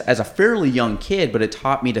position as a fairly young kid, but it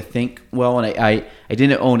taught me to think well. And I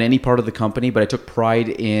didn't own any part of the company, but I took pride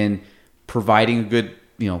in providing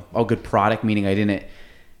a good product, meaning I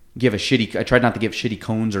tried not to give shitty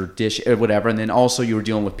cones or dish or whatever. And then also you were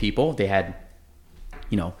dealing with people. They had,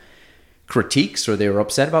 you know, critiques or they were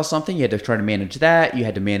upset about something. You had to try to manage that. You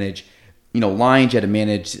had to manage, you know, lines. You had to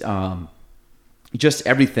manage just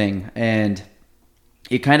everything. And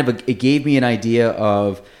it gave me an idea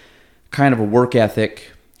of kind of a work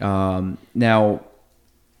ethic. Now,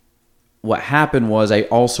 what happened was I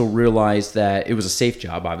also realized that it was a safe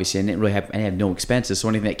job. Obviously, I had no expenses. So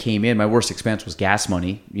anything that came in, my worst expense was gas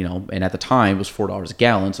money. You know, and at the time it was $4 a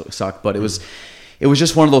gallon, so it sucked. But it was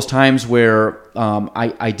just one of those times where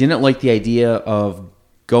I didn't like the idea of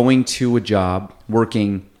going to a job,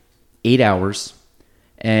 working 8 hours,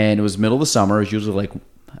 and it was middle of the summer. It was usually like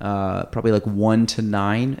probably like 1 to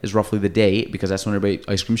 9 is roughly the day, because that's when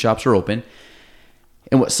ice cream shops are open.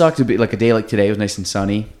 And what sucked would be like a day like today, it was nice and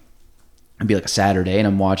sunny. It'd be like a Saturday, and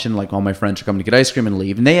I'm watching like all my friends are coming to get ice cream and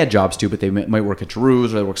leave, and they had jobs too, but they might work at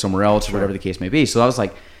Drew's or they work somewhere else or whatever the case may be. So I was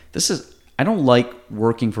like, I don't like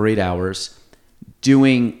working for 8 hours,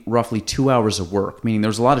 doing roughly 2 hours of work, meaning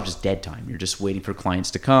there's a lot of just dead time. You're just waiting for clients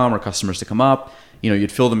to come or customers to come up. You know,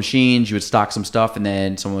 you'd fill the machines, you would stock some stuff, and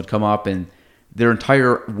then someone would come up and their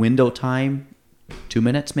entire window time, 2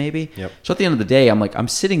 minutes maybe. Yep. So at the end of the day, I'm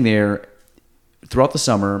sitting there throughout the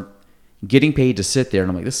summer getting paid to sit there,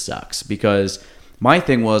 and I'm like, this sucks. Because my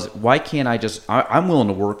thing was, why can't I'm willing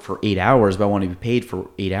to work for 8 hours, but I want to be paid for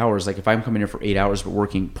 8 hours. Like if I'm coming here for 8 hours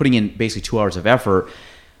but putting in basically 2 hours of effort,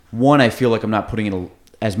 one, I feel like I'm not putting in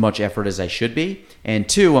as much effort as I should be, and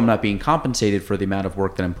two, I'm not being compensated for the amount of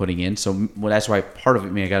work that I'm putting in. So that's why part of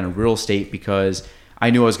it, I got into real estate, because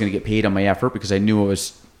I knew I was going to get paid on my effort, because I knew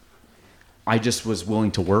I just was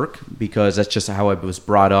willing to work, because that's just how I was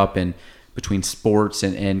brought up, and between sports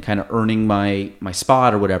and kind of earning my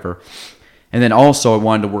spot or whatever. And then also I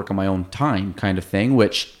wanted to work on my own time kind of thing,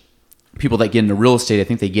 which people that get into real estate, I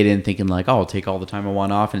think they get in thinking like, oh, I'll take all the time I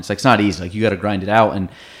want off. And it's like, it's not easy. Like you got to grind it out. And,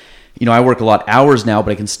 you know, I work a lot of hours now,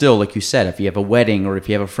 but I can still, like you said, if you have a wedding or if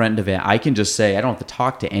you have a friend event, I can just say, I don't have to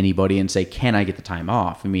talk to anybody and say, can I get the time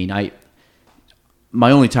off? I mean,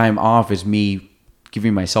 my only time off is me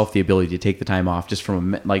giving myself the ability to take the time off, just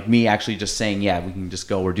from like me actually just saying, yeah, we can just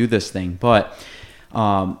go or do this thing. But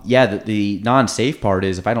the non-safe part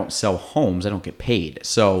is if I don't sell homes, I don't get paid.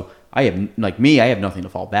 So I have nothing to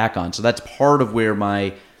fall back on. So that's part of where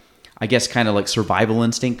my, I guess, kind of like survival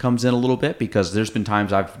instinct comes in a little bit, because there's been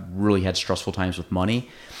times I've really had stressful times with money.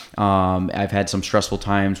 I've had some stressful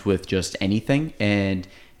times with just anything. And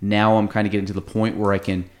now I'm kind of getting to the point where I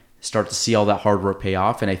can start to see all that hard work pay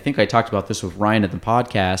off. And I think I talked about this with Ryan at the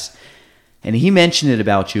podcast, and he mentioned it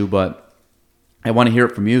about you, but I want to hear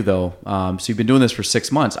it from you though. So you've been doing this for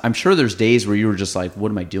 6 months. I'm sure there's days where you were just like,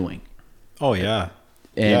 what am I doing? Oh yeah.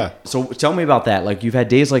 And so tell me about that. Like you've had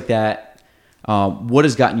days like that. What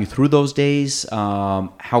has gotten you through those days?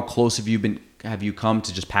 How close have you come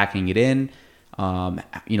to just packing it in?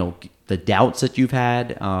 The doubts that you've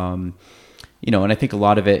had, and I think a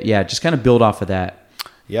lot of it, just kind of build off of that.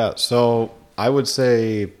 Yeah. So I would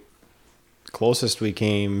say closest we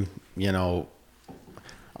came,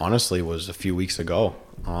 honestly was a few weeks ago,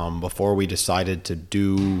 before we decided to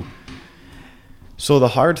do. So the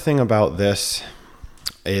hard thing about this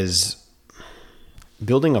is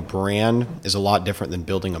building a brand is a lot different than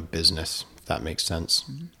building a business, if that makes sense.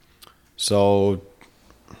 Mm-hmm. So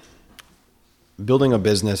building a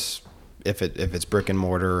business, if it's brick and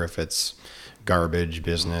mortar, if it's garbage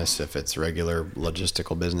business, if it's regular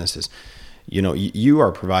logistical businesses, you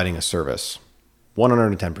are providing a service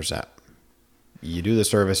 110%. You do the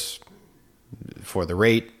service for the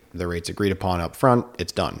rate's agreed upon up front,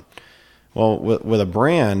 it's done. Well, with a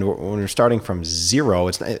brand, when you're starting from zero,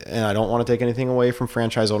 and I don't want to take anything away from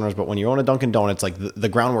franchise owners, but when you own a Dunkin' Donuts, like the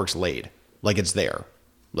groundwork's laid, like it's there.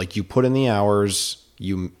 Like you put in the hours,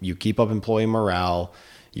 you keep up employee morale,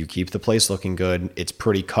 you keep the place looking good. It's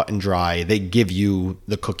pretty cut and dry. They give you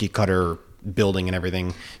the cookie cutter building and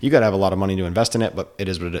everything. You got to have a lot of money to invest in it, but it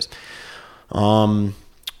is what it is.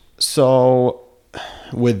 So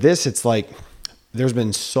with this, it's like there's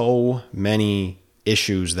been so many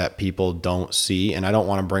issues that people don't see, and I don't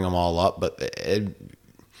want to bring them all up, but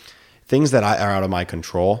things that are out of my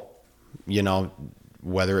control,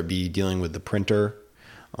 whether it be dealing with the printer,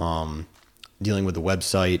 dealing with the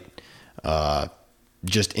website,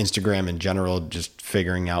 just Instagram in general, just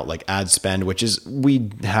figuring out like ad spend, which is we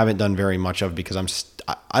haven't done very much of because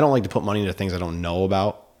I don't like to put money into things I don't know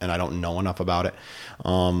about, and I don't know enough about it.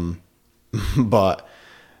 But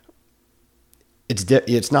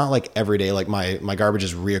it's not like every day. Like my garbage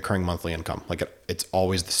is reoccurring monthly income. Like it's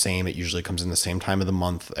always the same. It usually comes in the same time of the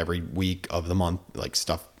month, every week of the month. Like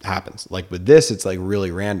stuff happens. Like with this, it's like really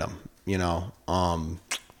random.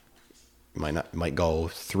 Might go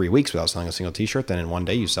 3 weeks without selling a single T-shirt. Then in one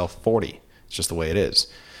day you sell 40. It's just the way it is.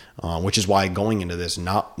 Which is why going into this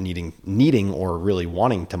not needing or really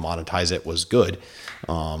wanting to monetize it was good.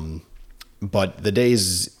 But the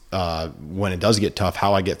days when it does get tough,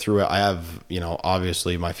 how I get through it, I have,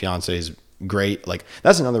 obviously my fiance is great. Like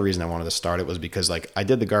that's another reason I wanted to start it was because like I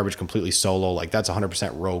did the garbage completely solo. Like that's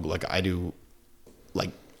 100% rogue. Like I do,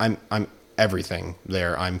 like I'm everything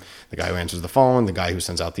there. I'm the guy who answers the phone, the guy who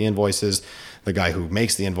sends out the invoices, the guy who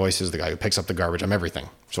makes the invoices, the guy who picks up the garbage. I'm everything.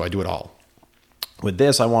 So I do it all. With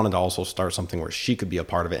this, I wanted to also start something where she could be a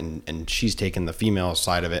part of it, and she's taken the female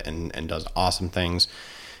side of it and does awesome things.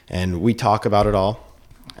 And we talk about it all.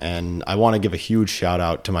 And I want to give a huge shout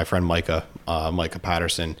out to my friend Micah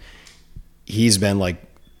Patterson. He's been like,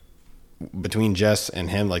 between Jess and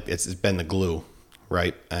him, like it's been the glue,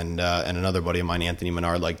 right? And another buddy of mine, Anthony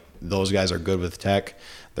Menard, like those guys are good with tech.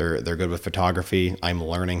 They're good with photography. I'm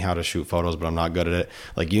learning how to shoot photos, but I'm not good at it.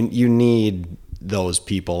 Like you need those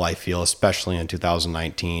people, I feel, especially in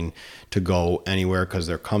 2019, to go anywhere, because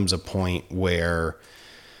there comes a point where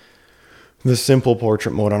the simple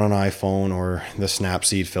portrait mode on an iPhone or the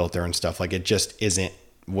Snapseed filter and stuff, like it just isn't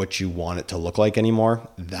what you want it to look like anymore.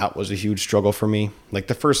 That was a huge struggle for me. Like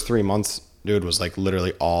the first 3 months, dude, was like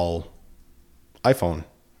literally all iPhone.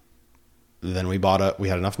 Then we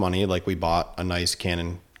had enough money, like we bought a nice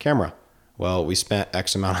Canon camera. Well, we spent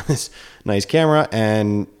X amount on this nice camera,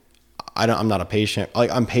 and I'm not a patient. Like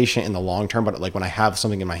I'm patient in the long term, but like when I have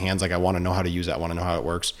something in my hands, like I want to know how to use it. I want to know how it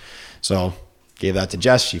works. So gave that to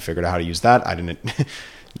Jess. She figured out how to use that. I didn't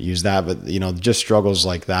use that, but just struggles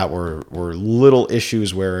like that were little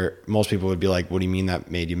issues where most people would be like, what do you mean that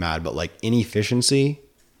made you mad? But like inefficiency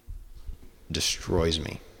destroys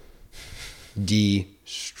me.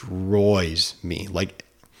 Destroys me. Like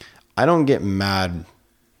I don't get mad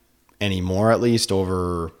anymore, at least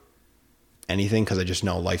over anything, because I just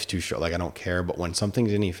know life's too short. Like I don't care. But when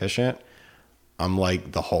something's inefficient, I'm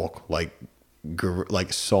like the Hulk, like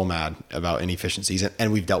so mad about inefficiencies,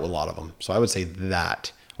 and we've dealt with a lot of them. So I would say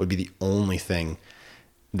that would be the only thing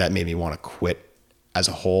that made me want to quit as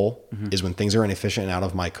a whole, is when things are inefficient and out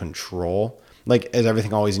of my control. Like, is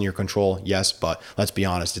everything always in your control? Yes, but let's be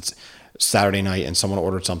honest, it's Saturday night and someone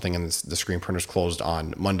ordered something and the screen printer's closed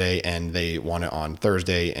on Monday and they want it on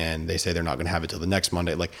Thursday and they say they're not going to have it till the next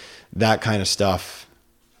Monday. Like that kind of stuff,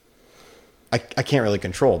 I can't really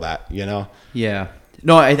control that, Yeah.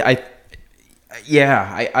 No, I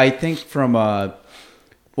think from well,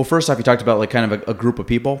 first off, you talked about like kind of a group of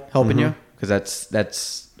people helping you, because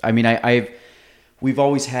that's I mean, we've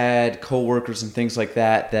always had coworkers and things like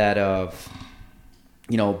that but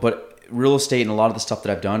real estate and a lot of the stuff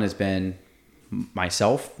that I've done has been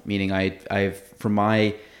myself, meaning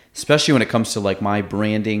especially when it comes to like my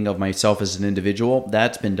branding of myself as an individual,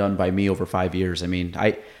 that's been done by me over 5 years. I mean,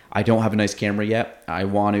 I don't have a nice camera yet.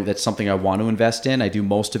 That's something I want to invest in. I do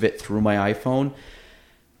most of it through my iPhone.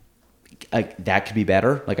 That could be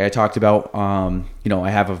better. Like I talked about, I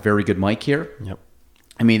have a very good mic here. Yep.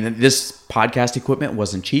 I mean, this podcast equipment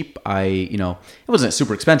wasn't cheap. It wasn't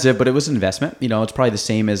super expensive, but it was an investment. It's probably the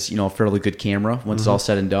same as, a fairly good camera once it's all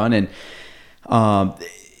said and done. And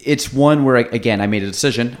it's one where, I made a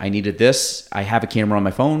decision. I needed this. I have a camera on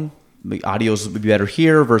my phone. The audio would be better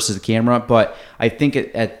here versus the camera. But I think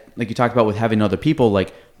like you talked about with having other people,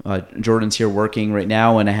 like Jordan's here working right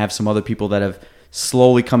now, and I have some other people that have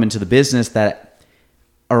slowly come into the business that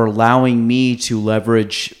are allowing me to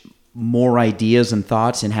leverage more ideas and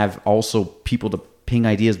thoughts and have also people to ping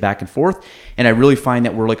ideas back and forth. And I really find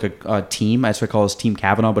that we're like a team. That's why I call us Team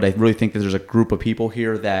Kavanaugh, but I really think that there's a group of people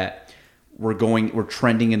here that we're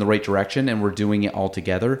trending in the right direction, and we're doing it all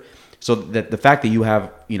together. So that the fact that you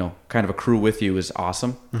have, kind of a crew with you is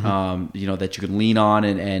awesome. Mm-hmm. That you can lean on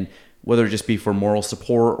and whether it just be for moral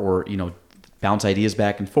support or, bounce ideas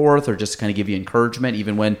back and forth or just kind of give you encouragement,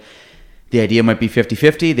 even when the idea might be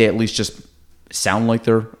 50-50, they at least just sound like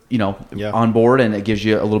they're, on board, and it gives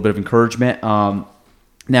you a little bit of encouragement.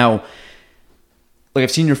 Now, like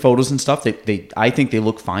I've seen your photos and stuff. I think they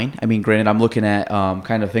look fine. I mean, granted, I'm looking at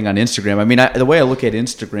kind of thing on Instagram. I mean, the way I look at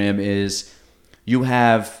Instagram is you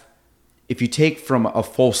have, if you take from a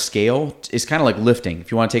full scale, it's kind of like lifting.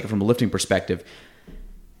 If you want to take it from a lifting perspective,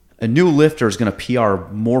 a new lifter is going to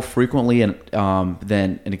PR more frequently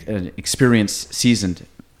than an experienced, seasoned,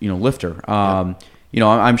 lifter.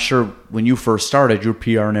 I'm sure when you first started, you're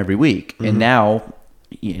PRing every week, mm-hmm. and now,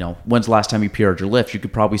 when's the last time you PR'd your lift? You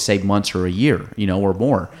could probably say months or a year, or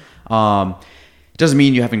more. It doesn't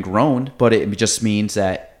mean you haven't grown, but it just means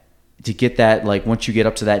that to get that, like once you get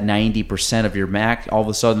up to that 90% of your max, all of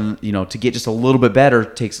a sudden, to get just a little bit better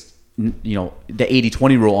takes, the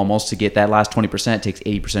 80-20 rule almost. To get that last 20% takes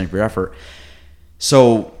 80% of your effort.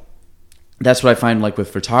 So that's what I find, like with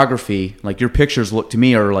photography, like your pictures look to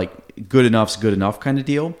me are like good enough's good enough kind of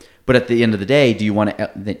deal. But at the end of the day, do you want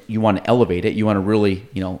to elevate it? You want to really,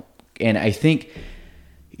 and I think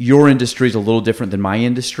your industry is a little different than my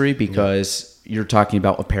industry because you're talking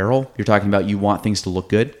about apparel. You're talking about you want things to look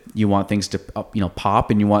good. You want things to,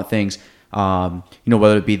 pop, and you want things,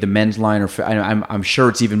 whether it be the men's line or I'm sure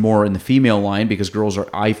it's even more in the female line because girls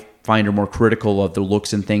I find are more critical of the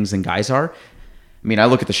looks and things than guys are. I mean, I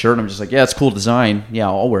look at the shirt and I'm just like, yeah, it's cool design. Yeah,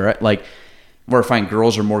 I'll wear it. Like, where I find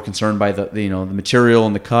girls are more concerned by the material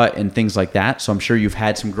and the cut and things like that. So I'm sure you've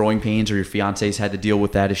had some growing pains, or your fiance's had to deal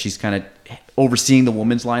with that if she's kind of overseeing the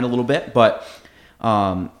women's line a little bit. But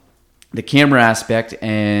the camera aspect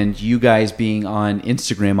and you guys being on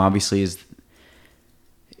Instagram obviously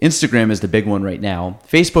Instagram is the big one right now.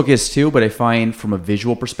 Facebook is too, but I find from a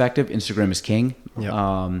visual perspective, Instagram is king.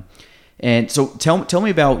 Yep. And so tell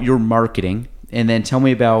me about your marketing, and then tell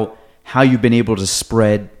me about how you've been able to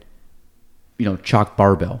spread, chalk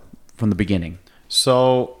barbell from the beginning.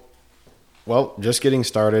 So, well, just getting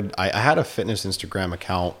started. I had a fitness Instagram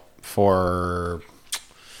account for,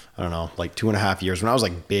 I don't know, like 2.5 years when I was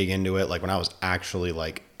like big into it. Like when I was actually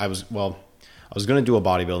like, I was going to do a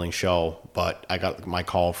bodybuilding show, but I got my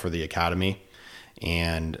call for the academy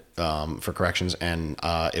and for corrections, and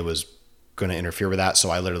it was going to interfere with that.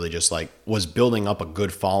 So I literally just like was building up a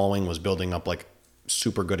good following, was building up like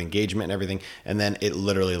super good engagement and everything. And then it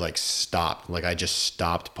literally like stopped. Like I just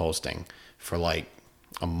stopped posting for like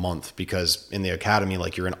a month because in the academy,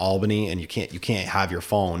 like you're in Albany and you can't have your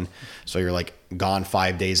phone. So you're like gone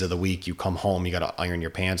 5 days of the week. You come home, you got to iron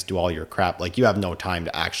your pants, do all your crap. Like you have no time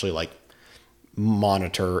to actually like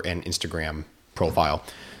monitor an Instagram profile.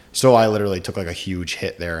 So I literally took like a huge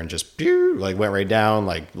hit there and just like went right down,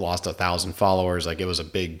 like lost 1,000 followers. Like it was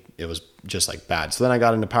just like bad. So then I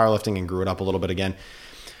got into powerlifting and grew it up a little bit again.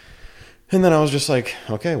 And then I was just like,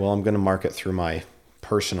 okay, well, I'm going to market through my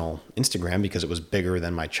personal Instagram because it was bigger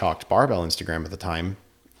than my chalked barbell Instagram at the time.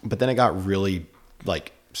 But then it got really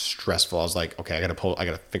like stressful. I was like, okay, I got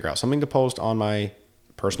to figure out something to post on my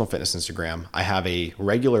personal fitness Instagram. I have a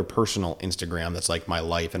regular personal Instagram that's like my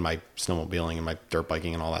life and my snowmobiling and my dirt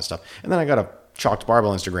biking and all that stuff. And then I got a chalked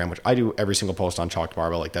barbell Instagram, which I do every single post on chalked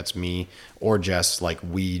barbell. Like that's me or Jess. Like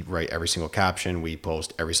we write every single caption, we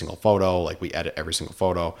post every single photo, like we edit every single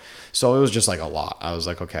photo. So it was just like a lot. I was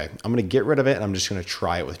like, okay, I'm going to get rid of it and I'm just going to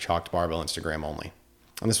try it with chalked barbell Instagram only.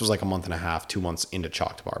 And this was like a month and a half, 2 months into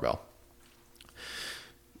chalked barbell.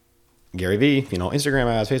 Gary V, Instagram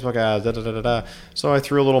ads, Facebook ads, da, da, da, da, da. So I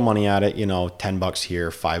threw a little money at it, $10 here,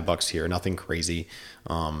 $5 here, nothing crazy.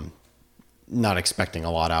 Not expecting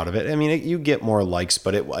a lot out of it. I mean, you get more likes,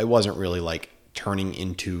 but it wasn't really like turning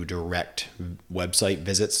into direct website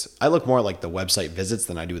visits. I look more like the website visits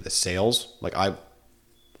than I do the sales. Like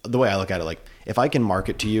the way I look at it, like if I can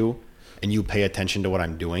market to you and you pay attention to what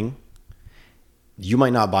I'm doing, you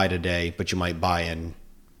might not buy today, but you might buy in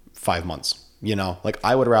 5 months. Like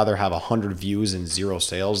I would rather have 100 views and 0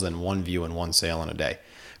 sales than 1 view and 1 sale in a day.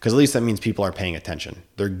 Because at least that means people are paying attention.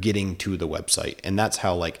 They're getting to the website. And that's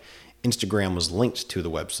how like Instagram was linked to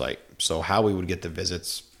the website. So how we would get the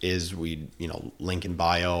visits is we'd, link in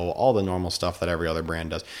bio, all the normal stuff that every other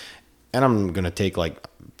brand does. And I'm going to take like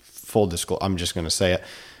full disclosure. I'm just going to say it.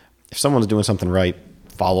 if someone's doing something right,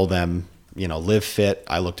 follow them. Live Fit.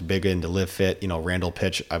 I looked big into Live Fit. Randall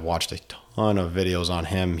Pitch. I've watched a ton of videos on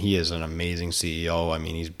him. He is an amazing CEO. I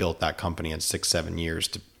mean, he's built that company in 6-7 years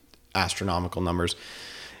to astronomical numbers.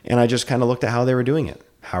 And I just kind of looked at how they were doing it.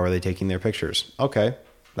 How are they taking their pictures? Okay,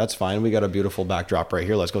 that's fine. We got a beautiful backdrop right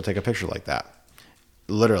here. Let's go take a picture like that.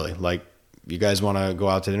 Literally, like, you guys want to go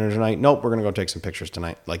out to dinner tonight? Nope, we're going to go take some pictures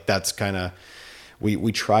tonight. Like, that's kind of,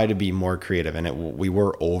 we try to be more creative, and we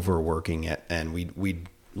were overworking it, and we'd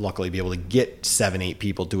luckily be able to get 7-8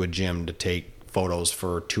 people to a gym to take photos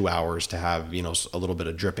for 2 hours to have, a little bit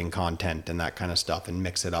of dripping content and that kind of stuff and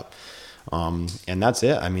mix it up. And that's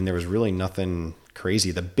it. I mean, there was really nothing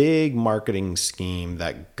crazy. The big marketing scheme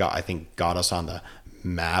that got us on the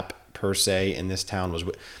map per se in this town was,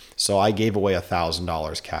 so I gave away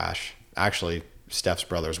 $1,000 cash. Actually, Steph's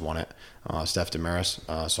brothers won it. Steph Damaris.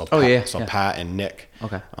 Pat and Nick.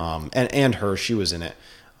 Okay. And her, she was in it.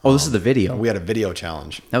 Oh, this is the video. We had a video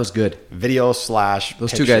challenge. That was good. Video / Those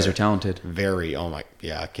picture. two guys are talented. Very. Oh my.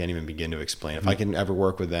 Yeah, I can't even begin to explain. If I can ever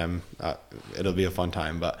work with them, it'll be a fun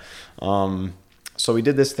time. But so we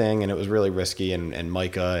did this thing, and it was really risky. And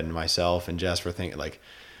Micah and myself and Jess were thinking, like,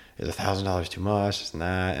 is $1,000 too much? This and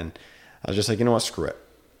that. And I was just like, you know what? Screw it.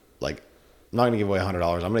 Like, I'm not going to give away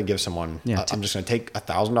 $100. I'm going to give someone, I'm just going to take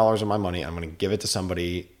 $1,000 of my money. I'm going to give it to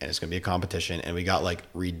somebody, and it's going to be a competition. And we got like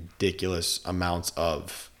ridiculous amounts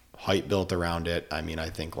of hype built around it. I mean,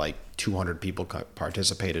 I think like 200 people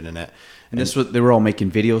participated in it. And they were all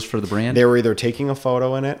making videos for the brand? They were either taking a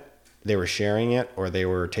photo in it, they were sharing it, or they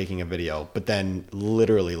were taking a video. But then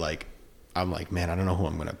literally, like, I'm like, man, I don't know who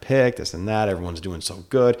I'm going to pick, this and that. Everyone's doing so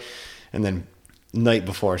good. And then night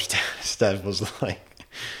before, Steph was like,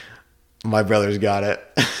 my brother's got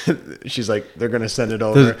it. She's like, they're going to send it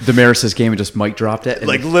over. The Maris's game and just mic dropped it.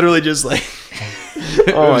 Like, literally just like,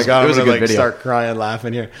 oh my God, I'm going to like video. start crying,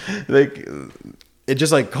 laughing here. Like, it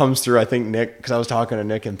just like comes through. I think Nick, because I was talking to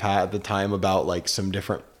Nick and Pat at the time about like some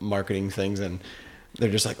different marketing things, and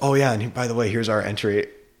they're just like, oh yeah, and by the way, here's our entry.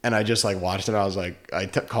 And I just like watched it. I was like,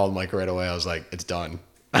 called Mike right away. I was like, it's done.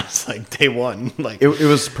 I was like, day one. Like, it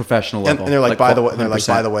was professional level. And they're like, by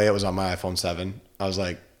the way, it was on my iPhone 7. I was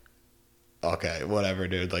like, okay, whatever,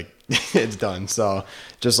 dude. Like, it's done. So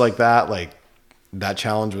just like that, like, that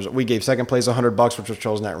challenge was, we gave second place $100, which was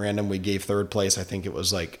chosen at random. We gave third place, I think it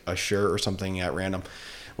was like a shirt or something at random,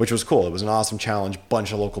 which was cool. It was an awesome challenge.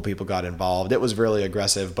 Bunch of local people got involved. It was really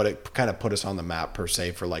aggressive, but it kind of put us on the map per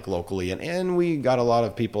se for like locally. And we got a lot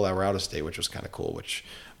of people that were out of state, which was kind of cool, which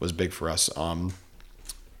was big for us.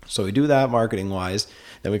 So we do that marketing wise.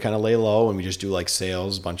 Then we kind of lay low and we just do like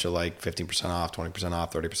sales, a bunch of like 15% off, 20%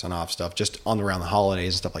 off, 30% off stuff, just on around the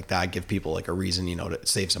holidays and stuff like that. Give people like a reason, to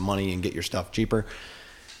save some money and get your stuff cheaper.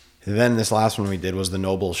 And then this last one we did was the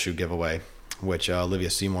Noble shoe giveaway, which Olivia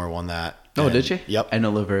Seymour won that. Oh, did she? Yep. I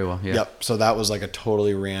know Liv very well. Yeah. Yep. So that was like a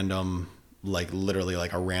totally random, like literally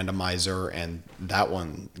like a randomizer, and that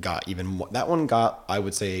one got even more. That one got, I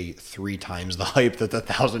would say, 3 times the hype that the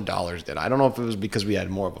 $1,000 did. I don't know if it was because we had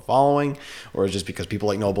more of a following or it's just because people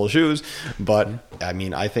like Noble shoes, but I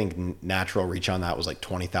mean, I think natural reach on that was like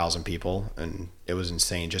 20,000 people, and it was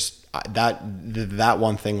insane. Just that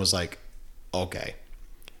one thing was like, okay,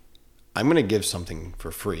 I'm going to give something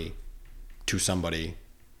for free to somebody.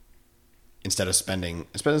 Instead of spending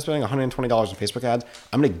 $120 on Facebook ads,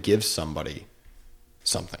 I'm going to give somebody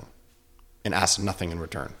something and ask nothing in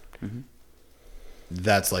return. Mm-hmm.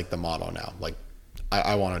 That's like the motto now. Like,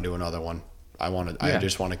 I want to do another one. I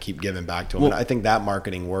just want to keep giving back to them. Well, and I think that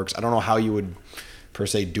marketing works. I don't know how you would per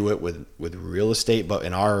se do it with real estate, but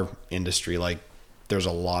in our industry, like, there's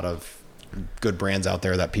a lot of good brands out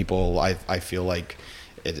there that people, I feel like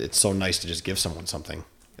it's so nice to just give someone something.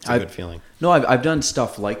 It's a good feeling. No, I've done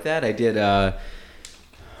stuff like that. I did, I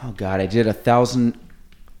did 1,000.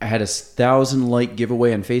 I had 1,000 like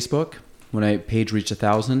giveaway on Facebook when my page reached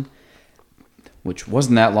 1,000, which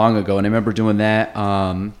wasn't that long ago. And I remember doing that.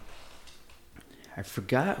 I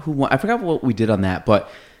forgot who won. I forgot what we did on that, but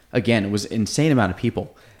again, it was an insane amount of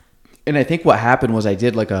people. And I think what happened was I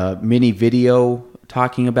did like a mini video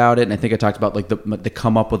talking about it, and I think I talked about like the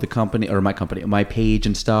come up with the company or my page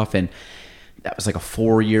and stuff, and that was like a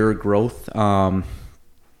 4-year growth or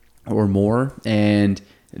more. And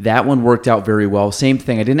that one worked out very well. Same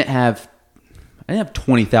thing. I didn't have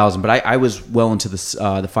 20,000, but I was well into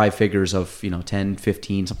the 5 figures of, 10,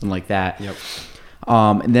 15, something like that. Yep.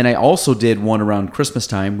 And then I also did one around Christmas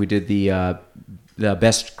time. We did the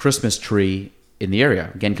best Christmas tree in the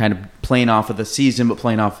area. Again, kind of playing off of the season, but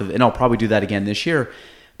playing off of, and I'll probably do that again this year.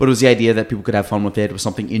 But it was the idea that people could have fun with it. It was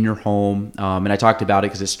something in your home. And I talked about it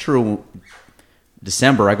because it's true.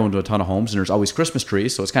 December, I go into a ton of homes and there's always Christmas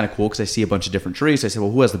trees. So it's kind of cool because I see a bunch of different trees. I said,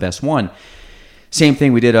 well, who has the best one? Same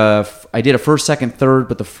thing. I did a first, second, third,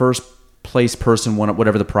 but the first place person won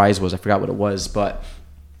whatever the prize was. I forgot what it was, but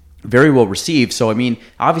very well received. So, I mean,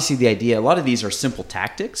 obviously the idea, a lot of these are simple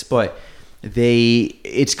tactics, but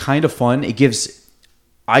it's kind of fun.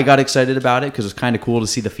 I got excited about it because it's kind of cool to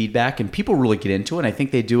see the feedback, and people really get into it. And I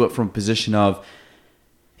think they do it from a position of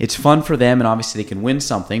it's fun for them, and obviously they can win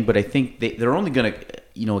something. But I think they're only going to,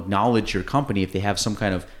 acknowledge your company if they have some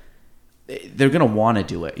kind of. They're going to want to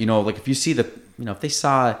do it. Like if you see if they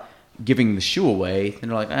saw giving the shoe away, then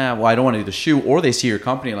they're like, well, I don't want to do the shoe. Or they see your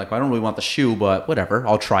company and like, well, I don't really want the shoe, but whatever,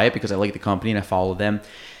 I'll try it because I like the company and I follow them.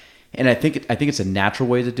 And I think it's a natural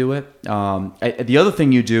way to do it. The other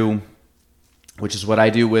thing you do, which is what I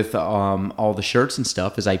do with all the shirts and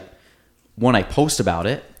stuff, is I post about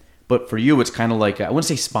it. But for you, it's kind of like, I wouldn't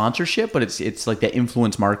say sponsorship, but it's like that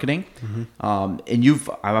influence marketing. Mm-hmm. And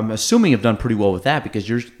I'm assuming you've done pretty well with that because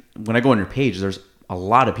when I go on your page, there's a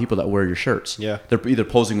lot of people that wear your shirts. Yeah. They're either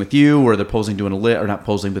posing with you or they're posing doing a lift, or not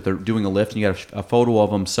posing, but they're doing a lift and you got a photo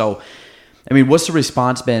of them. So, I mean, what's the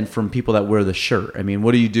response been from people that wear the shirt? I mean,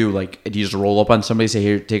 what do you do? Like, do you just roll up on somebody, say,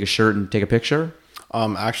 here, take a shirt and take a picture?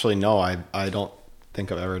 Actually, no, I don't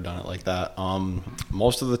think I've ever done it like that.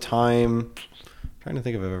 Most of the time, I'm trying to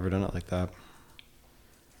think if I've ever done it like that.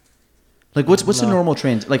 Like what's the normal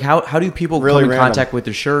trend? Like how do people really come in contact with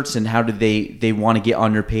their shirts, and how do they want to get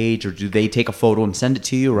on your page, or do they take a photo and send it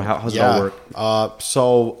to you, or how's that work?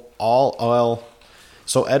 So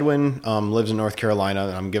Edwin lives in North Carolina,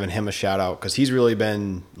 and I'm giving him a shout out because he's really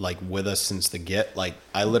been like with us since the get. Like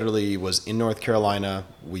I literally was in North Carolina.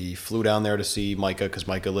 We flew down there to see Micah because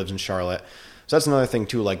Micah lives in Charlotte. So that's another thing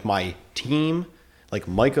too. Like my team. Like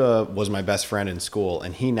Micah was my best friend in school,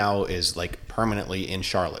 and he now is like permanently in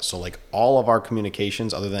Charlotte. So like all of our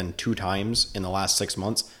communications, other than 2 times in the last 6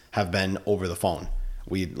 months, have been over the phone.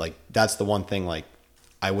 That's the one thing. Like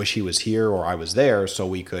I wish he was here or I was there so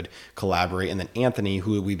we could collaborate. And then Anthony,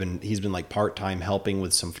 who he's been like part-time helping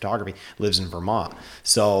with some photography, lives in Vermont.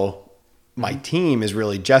 So my team is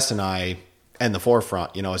really Jess and I in the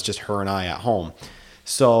forefront. It's just her and I at home.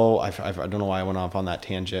 So I don't know why I went off on that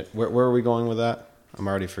tangent. Where are we going with that? I'm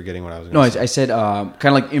already forgetting what I was going to say. No, I said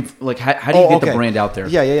kind of like how do you get the brand out there?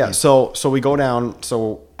 Yeah. So we go down.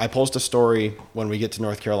 So I post a story when we get to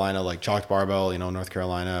North Carolina, like Chalked Barbell, North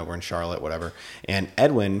Carolina, we're in Charlotte, whatever. And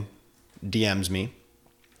Edwin DMs me,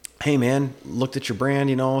 hey man, looked at your brand,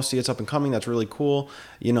 see it's up and coming. That's really cool.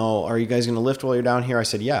 Are you guys going to lift while you're down here? I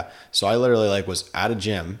said, yeah. So I literally was at a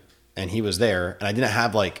gym and he was there, and I didn't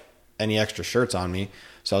have any extra shirts on me.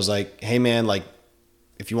 So I was like, hey man,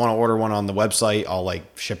 if you want to order one on the website, I'll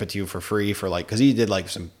ship it to you for free because he did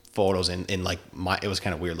some photos in it was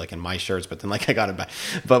kind of weird, in my shirts, but then I got it back,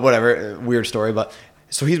 but whatever, weird story. But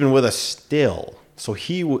so he's been with us still. So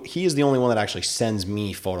he is the only one that actually sends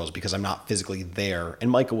me photos because I'm not physically there,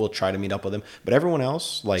 and Micah will try to meet up with him, but everyone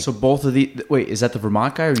else So both of wait, is that the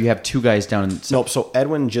Vermont guy, or you have 2 guys down in? Nope. So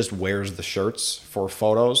Edwin just wears the shirts for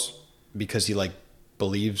photos because he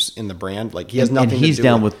believes in the brand. He has nothing to do. And he's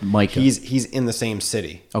down with Micah. He's in the same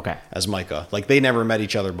city. Okay. As Micah. They never met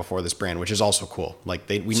each other before this brand, which is also cool. So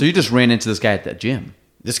you just ran into this guy at that gym?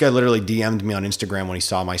 This guy literally DM'd me on Instagram when he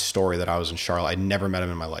saw my story that I was in Charlotte. I'd never met him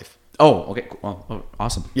in my life. Oh, okay. Cool. Oh,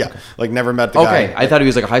 awesome. Yeah. Okay. Never met the guy. Okay. I thought he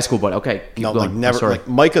was a high school buddy. Okay. No, never.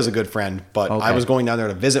 Micah's a good friend, but I was going down there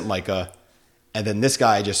to visit Micah, and then this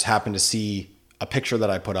guy just happened to see a picture that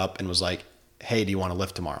I put up and was like, hey, do you want to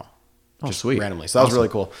lift tomorrow? Just sweet. Randomly. So that was really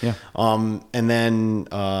cool. Yeah. And then,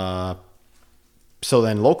 so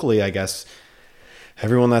then locally, I guess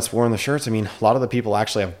everyone that's worn the shirts, a lot of the people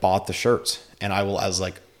actually have bought the shirts, and I'll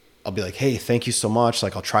be like, hey, thank you so much.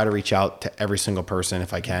 I'll try to reach out to every single person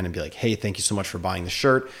if I can and be like, hey, thank you so much for buying the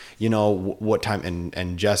shirt. What time,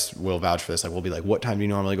 and Jess will vouch for this. We'll be like, what time do you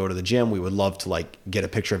normally go to the gym? We would love to get a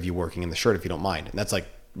picture of you working in the shirt if you don't mind. And that's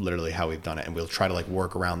literally how we've done it, and we'll try to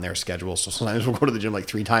work around their schedule. So sometimes we'll go to the gym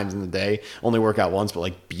 3 times in the day, only work out once,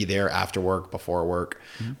 but be there after work, before work,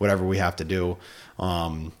 whatever we have to do.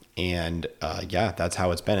 Yeah, that's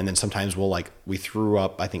how it's been. And then sometimes we threw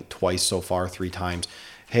up, I think twice so far, 3 times.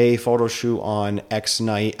 Hey, photo shoot on X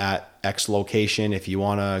night at X location. If you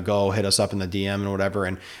want to go, hit us up in the DM and whatever.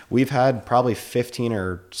 And we've had probably 15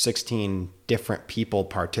 or 16 different people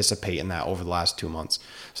participate in that over the last 2 months.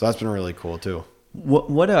 So that's been really cool too.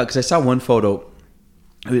 What because I saw one photo.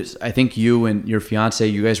 I think you and your fiance,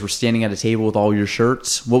 you guys were standing at a table with all your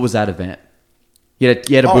shirts. What was that event? You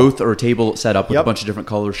had a booth or a table set up with a bunch of different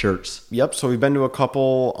color shirts. Yep. So we've been to a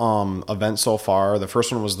couple events so far. The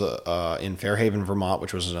first one was in Fairhaven, Vermont,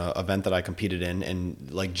 which was an event that I competed in.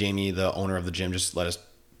 And like Jamie, the owner of the gym, just let us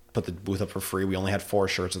put the booth up for free. We only had 4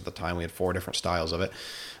 shirts at the time. We had 4 different styles of it.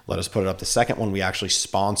 Let us put it up. The second one, we actually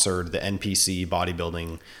sponsored the NPC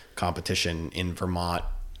bodybuilding competition in Vermont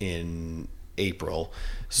in April.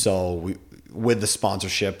 So with the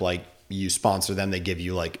sponsorship, like, you sponsor them, they give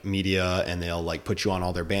you like media, and they'll like put you on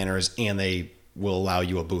all their banners, and they will allow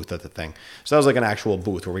you a booth at the thing. So that was like an actual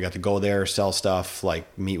booth where we got to go there, sell stuff,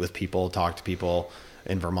 like meet with people, talk to people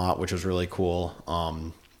in Vermont, which was really cool.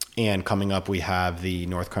 And coming up, we have the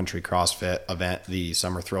North Country CrossFit event, the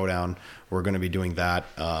Summer Throwdown. We're going to be doing that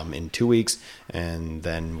in 2 weeks. And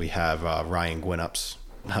then we have Ryan Gwinup's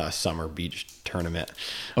Summer Beach Tournament.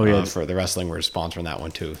 Oh, yeah. For the wrestling. We're sponsoring that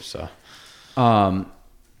one too.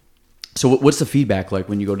 So what's the feedback like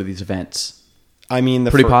when you go to these events? I mean,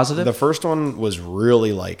 pretty positive? The first one was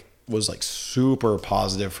really was super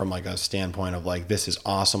positive from like a standpoint of like, this is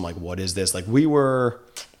awesome. Like, what is this? Like we were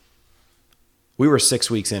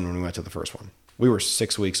 6 weeks in when we went to the first one. We were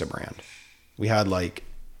 6 weeks of brand. We had like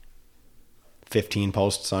 15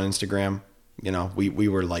 posts on Instagram. You know, we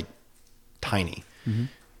were like tiny. Mm-hmm.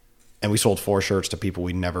 And we sold 4 shirts to people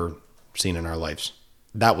we'd never seen in our lives.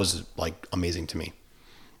 That was like amazing to me.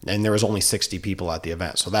 And there was only 60 people at the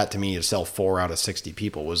event. So that to me, to sell 4 out of 60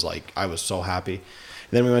 people was like, I was so happy. And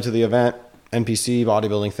then we went to the event, NPC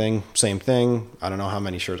bodybuilding thing, same thing. I don't know how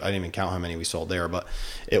many shirts, I didn't even count how many we sold there, but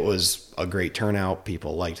it was a great turnout.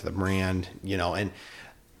 People liked the brand, you know, and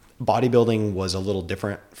bodybuilding was a little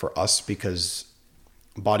different for us because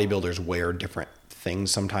bodybuilders wear different things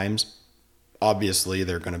sometimes. Obviously,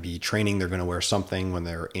 they're going to be training. They're going to wear something when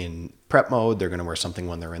they're in prep mode. They're going to wear something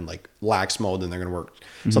when they're in like lax mode. And they're going to wear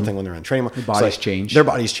something when they're in training mode. Their bodies change. Their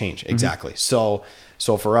bodies change. Exactly. So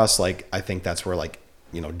for us, like, I think that's where like,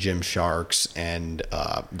 you know, Gymsharks and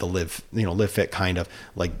the Live Fit kind of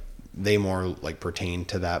like, they more like pertain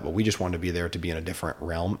to that. But we just wanted to be there to be in a different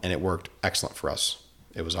realm. And it worked excellent for us.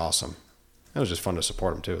 It was awesome. It was just fun to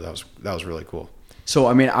support them too. That was really cool. So,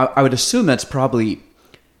 I mean, I would assume that's probably...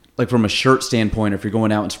 like from a shirt standpoint, if you're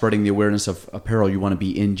going out and spreading the awareness of apparel, you want to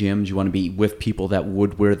be in gyms, you want to be with people that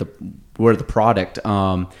would wear the product.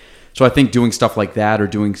 So I think doing stuff like that or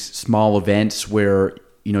doing small events where,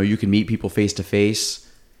 you know, you can meet people face to face,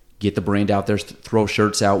 get the brand out there, throw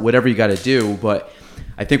shirts out, whatever you got to do. But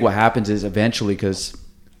I think what happens is eventually, because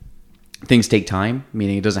things take time,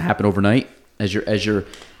 meaning it doesn't happen overnight as of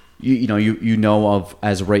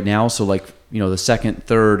right now. So like, you know, the second,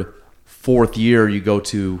 third, 4th year you go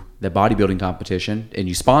to the bodybuilding competition and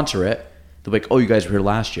you sponsor it, they'll be like, oh, you guys were here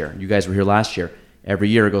last year. You guys were here last year. Every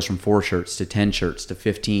year it goes from 4 shirts to 10 shirts to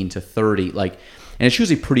 15 to 30. Like, and it's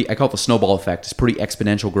usually pretty, I call it the snowball effect. It's pretty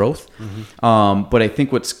exponential growth. Mm-hmm. But I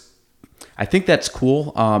think that's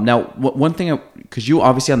cool. Now, one thing, because you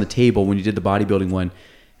obviously on the table when you did the bodybuilding one,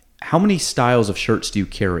 how many styles of shirts do you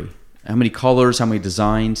carry? How many colors, how many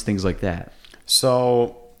designs, things like that?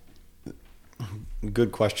 So...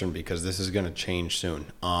 good question, because this is going to change soon.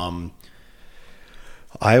 So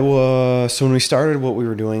when we started, what we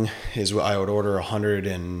were doing is I would order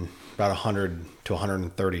about 100 to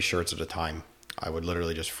 130 shirts at a time. I would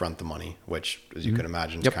literally just front the money, which, as you can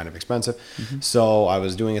imagine, is kind of expensive. Mm-hmm. So I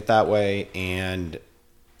was doing it that way. And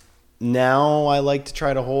now I like to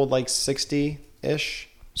try to hold like 60-ish,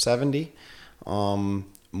 70.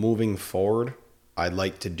 Moving forward, I'd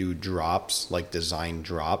like to do drops, like design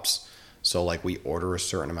drops. So like we order a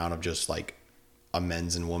certain amount of just like a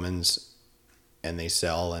men's and women's, and they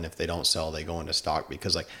sell. And if they don't sell, they go into stock,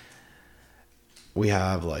 because like we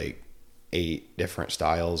have like 8 different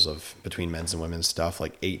styles of between men's and women's stuff,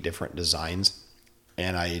 like 8 different designs.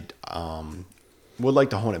 And I would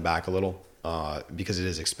like to hone it back a little because it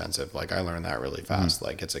is expensive. Like I learned that really fast. Mm-hmm.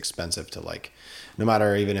 Like it's expensive to like, no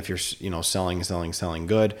matter, even if you're, you know, selling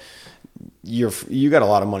good, you got a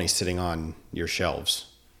lot of money sitting on your shelves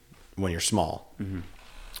when you're small. Mm-hmm.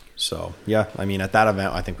 So yeah, I mean, at that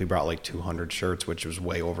event, I think we brought like 200 shirts, which was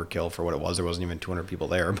way overkill for what it was. There wasn't even 200 people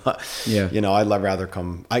there, but yeah, you know, I'd rather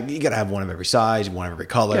you got to have one of every size, one of every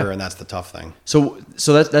color. And that's the tough thing. So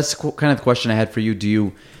that's kind of the question I had for you. Do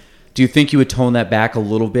you think you would tone that back a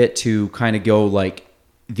little bit to kind of go like,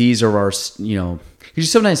 these are our, you know, because you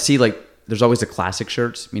sometimes see like, there's always the classic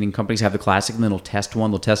shirts, meaning companies have the classic and then they'll test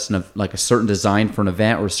one. They'll test like a certain design for an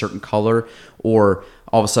event or a certain color, or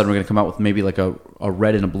all of a sudden we're going to come out with maybe like a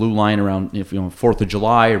red and a blue line around, if you know, 4th of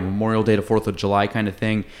July or Memorial Day to 4th of July kind of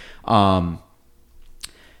thing. Because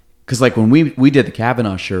like when we did the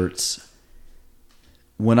Kavanaugh shirts,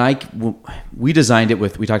 we designed it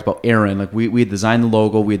we talked about Aaron, like we had designed the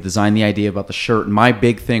logo, we had designed the idea about the shirt. And my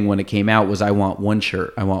big thing when it came out was I want one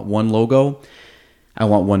shirt. I want one logo. I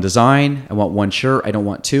want one design. I want one shirt. I don't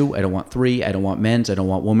want two. I don't want three. I don't want men's. I don't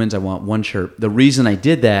want women's. I want one shirt. The reason I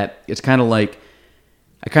did that, it's kind of like,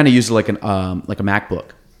 I kind of use it like a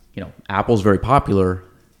MacBook. You know, Apple's very popular.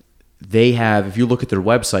 They have, if you look at their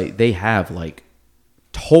website, they have like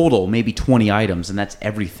total maybe 20 items, and that's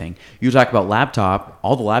everything. You talk about laptop,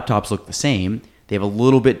 all the laptops look the same. They have a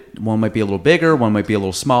little bit, one might be a little bigger, one might be a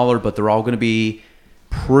little smaller, but they're all going to be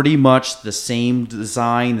pretty much the same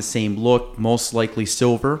design, the same look, most likely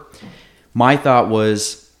silver. My thought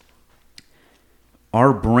was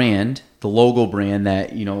our brand, the logo brand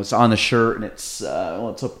that, you know, it's on the shirt and it's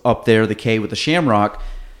up there, the K with the shamrock,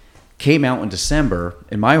 came out in December.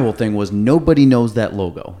 And my whole thing was nobody knows that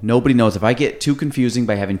logo. Nobody knows. If I get too confusing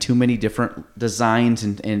by having too many different designs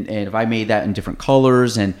and if I made that in different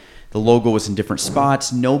colors and the logo was in different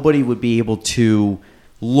spots, nobody would be able to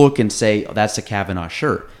look and say, oh, that's a Kavanaugh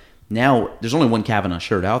shirt. Now, there's only one Kavanaugh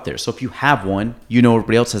shirt out there. So if you have one, you know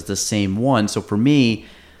everybody else has the same one. So for me,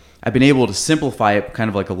 I've been able to simplify it kind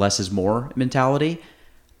of like a less is more mentality,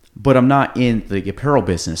 but I'm not in the apparel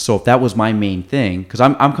business. So if that was my main thing, because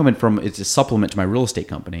I'm coming from, it's a supplement to my real estate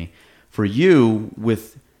company. For you,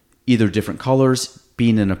 with either different colors,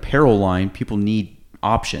 being an apparel line, people need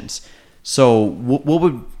options. So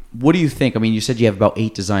what do you think? I mean, you said you have about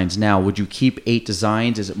 8 designs now. Would you keep 8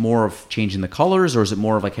 designs? Is it more of changing the colors, or is it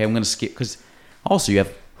more of like, hey, I'm going to skip? Because also you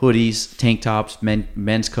have hoodies, tank tops,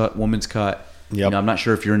 men's cut, women's cut. Yep. You know, I'm not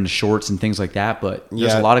sure if you're into shorts and things like that, but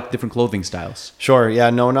there's a lot of different clothing styles. Sure. Yeah.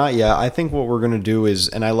 No, not yet. I think what we're going to do is,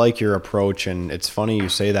 and I like your approach, and it's funny you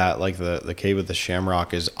say that, like the K with the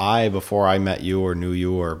shamrock is before I met you or knew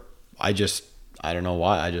you, or I don't know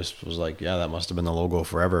why. I just was like, yeah, that must have been the logo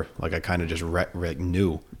forever. Like I kind of just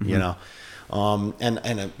knew, you know?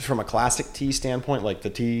 And from a classic tee standpoint, like the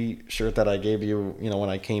T-shirt that I gave you, you know, when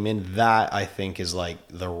I came in, that I think is like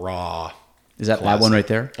the raw. Is that that one right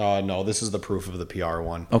there? No, this is the proof of the PR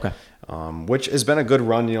one. Okay. Which has been a good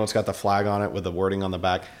run. You know, it's got the flag on it with the wording on the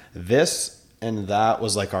back. This and that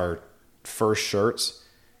was like our first shirts.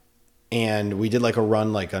 And we did like a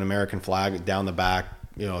run, like an American flag down the back,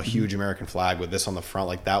 you know, a huge American flag with this on the front.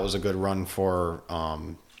 Like that was a good run for,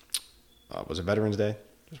 was it Veterans Day?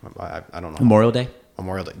 Just went by. I don't know. Memorial Day?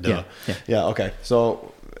 Memorial Day. Duh. Yeah. Okay.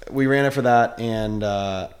 So we ran it for that, and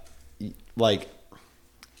like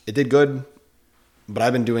it did good. But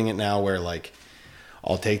I've been doing it now where like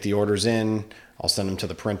I'll take the orders in, I'll send them to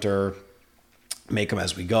the printer, make them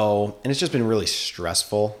as we go. And it's just been really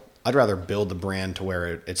stressful. I'd rather build the brand to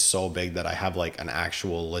where it's so big that I have like an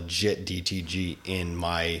actual legit DTG in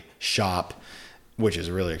my shop, which is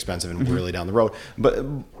really expensive and really down the road.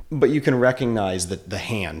 But you can recognize that the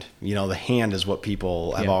hand, you know, the hand is what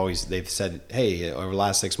people have always, they've said, hey, over the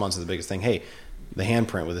last 6 months is the biggest thing. Hey, the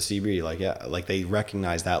handprint with the CB, like they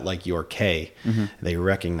recognize that, like your K, they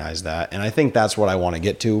recognize that. And I think that's what I want to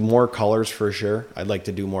get to. More colors for sure. I'd like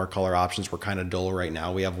to do more color options. We're kind of dull right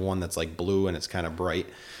now. We have one that's like blue and it's kind of bright.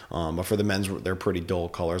 But for the men's, they're pretty dull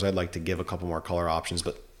colors. I'd like to give a couple more color options,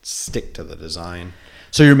 but stick to the design.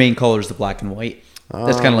 So your main color is the black and white?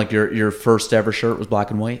 That's kind of like your first ever shirt was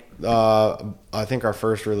black and white? I think our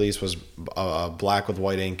first release was black with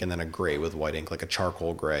white ink and then a gray with white ink, like a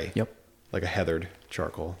charcoal gray. Yep. Like a heathered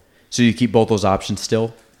charcoal. So you keep both those options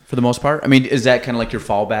still for the most part? I mean, is that kind of like your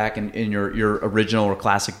fallback in your original or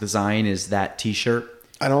classic design is that T-shirt?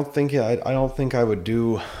 I don't think I would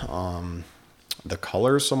do the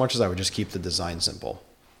colors so much as I would just keep the design simple,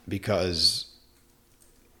 because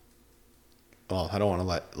I don't want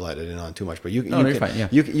to let it in on too much, but you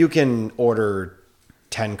can order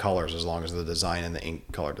 10 colors as long as the design and the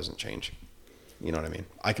ink color doesn't change. You know what I mean?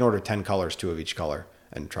 I can order 10 colors, 2 of each color,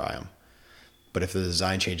 and try them. But if the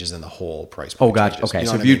design changes, then the whole price point gotcha. changes. Okay, you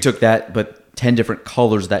know so if you took that, but 10 different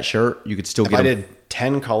colors of that shirt, you could still get I did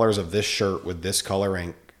 10 colors of this shirt with this color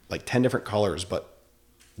ink, like 10 different colors, but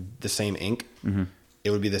the same ink,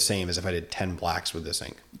 it would be the same as if I did 10 blacks with this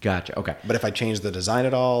ink. Gotcha, okay. But if I change the design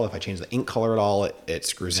at all, if I change the ink color at all, it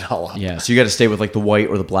screws it all up. Yeah, so you got to stay with like the white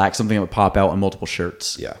or the black, something that would pop out on multiple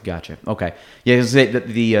shirts. Yeah. Gotcha, okay. Yeah,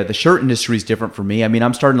 the shirt industry is different for me. I mean,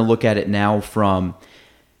 I'm starting to look at it now from...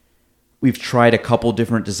 We've tried a couple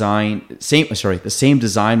different the same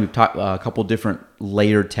design. We've taught a couple different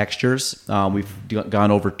layered textures. We've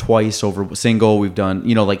gone over twice over single. We've done,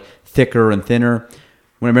 like thicker and thinner.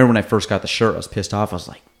 I remember when I first got the shirt, I was pissed off. I was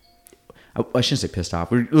like, I shouldn't say pissed off.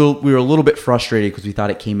 We were a little bit frustrated because we thought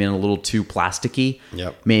it came in a little too plasticky.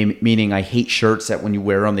 Yep. Meaning I hate shirts that when you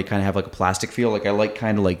wear them, they kind of have like a plastic feel. Like I like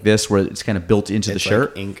kind of like this where it's kind of built into the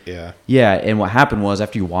shirt. Like ink, yeah. Yeah, and what happened was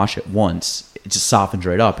after you wash it once, it just softens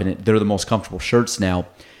right up, and they're the most comfortable shirts now.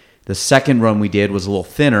 The second run we did was a little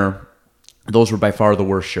thinner. Those were by far the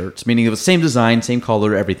worst shirts. Meaning it was same design, same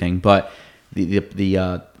color, everything, but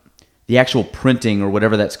the actual printing or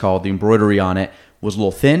whatever that's called, the embroidery on it was a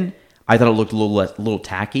little thin. I thought it looked a little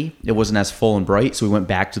tacky. It wasn't as full and bright, so we went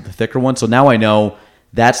back to the thicker one. So now I know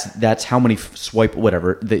that's how many swipe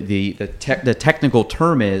whatever the technical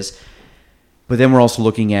term is. But then we're also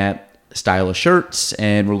looking at style of shirts,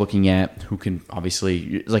 and we're looking at who can,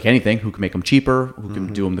 obviously, like anything, who can make them cheaper, who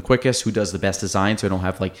can do them the quickest, who does the best design, so I don't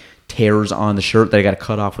have like tears on the shirt that I got to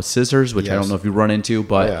cut off with scissors, which I don't know if you run into,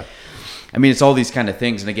 but. I mean, it's all these kind of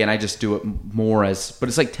things. And again, I just do it more but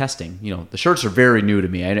it's like testing. The shirts are very new to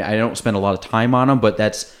me. I don't spend a lot of time on them, but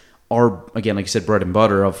that's again, like you said, bread and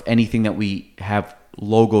butter of anything that we have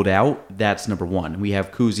logoed out. That's number one. We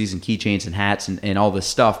have koozies and keychains and hats and all this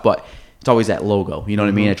stuff, but it's always that logo. You know what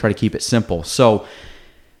I mean? I try to keep it simple. So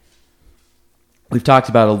we've talked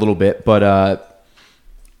about it a little bit, but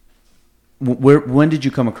when did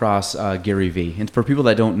you come across Gary V? And for people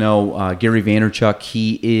that don't know, Gary Vaynerchuk,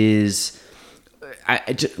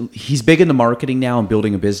 he's big into marketing now and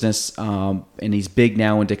building a business, and he's big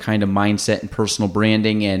now into kind of mindset and personal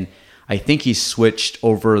branding. And I think he's switched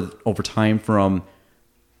over time from.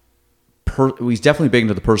 He's definitely big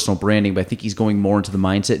into the personal branding, but I think he's going more into the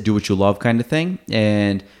mindset, do what you love kind of thing,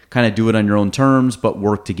 and kind of do it on your own terms, but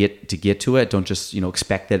work to get to it. Don't just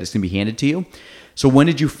expect that it's going to be handed to you. So when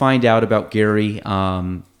did you find out about Gary?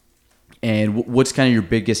 And what's kind of your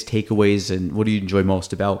biggest takeaways, and what do you enjoy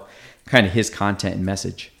most about kind of his content and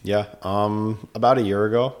message? Yeah, about a year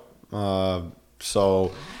ago.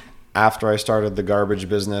 So after I started the garbage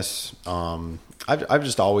business, I've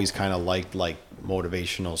just always kind of liked like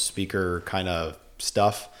motivational speaker kind of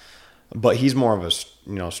stuff, but he's more of a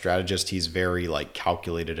strategist. He's very like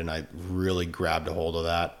calculated, and I really grabbed a hold of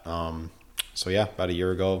that. So yeah, about a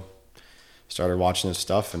year ago, started watching his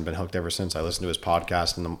stuff and been hooked ever since. I listen to his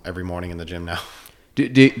podcast every morning in the gym now.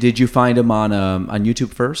 Did you find him on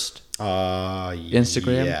YouTube first?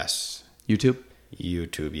 Instagram? Yes. YouTube,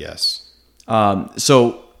 yes.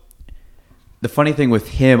 So the funny thing with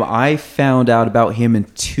him, I found out about him in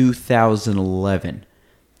 2011.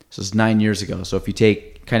 So it's 9 years ago. So if you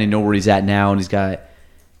kind of know where he's at now, and he's got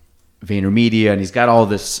VaynerMedia, and he's got all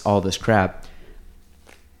this crap.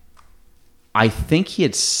 I think he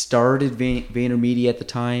had started VaynerMedia at the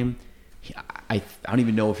time. I don't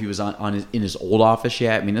even know if he was in his old office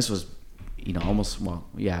yet. I mean, this was,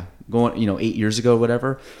 going 8 years ago,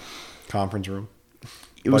 whatever. Conference room.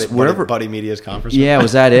 It was wherever Buddy Media's conference room. Yeah,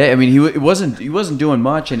 was that it? I mean, he wasn't doing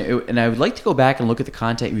much, and I would like to go back and look at the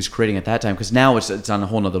content he was creating at that time, because now it's on a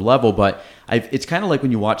whole nother level. But it's kind of like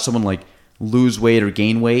when you watch someone like lose weight or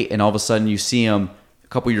gain weight, and all of a sudden you see him a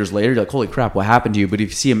couple years later, you're like, holy crap, what happened to you? But if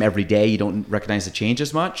you see him every day, you don't recognize the change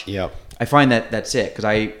as much. Yep. I find that's it, because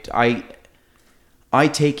I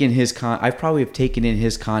take in his I probably have taken in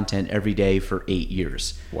his content every day for 8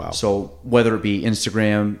 years. Wow. So whether it be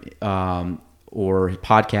Instagram, or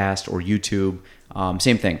podcast or YouTube,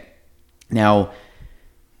 same thing. Now,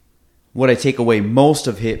 what I take away most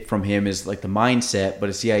of it from him is like the mindset, but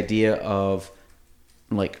it's the idea of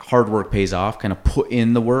like hard work pays off. Kind of put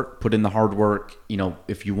in the work, put in the hard work.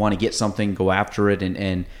 If you want to get something, go after it.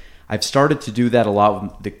 And I've started to do that a lot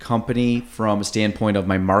with the company from a standpoint of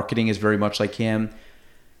my marketing is very much like him.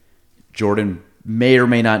 Jordan may or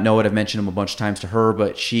may not know it. I've mentioned him a bunch of times to her,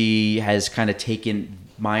 but she has kind of taken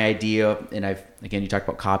my idea, and you talked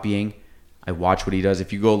about copying. I watch what he does.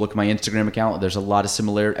 If you go look at my Instagram account, there's a lot of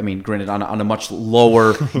similarity. I mean, granted, on a much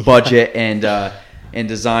lower budget and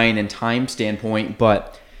design and time standpoint,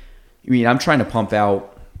 but I mean, I'm trying to pump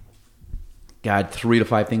out, 3 to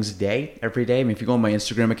 5 things a day, every day. I mean, if you go on my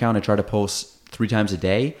Instagram account, I try to post 3 times a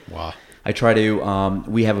day. Wow. I try to.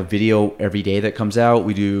 We have a video every day that comes out.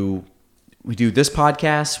 We do this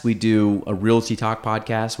podcast. We do a Realty Talk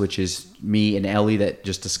podcast, which is me and Ellie that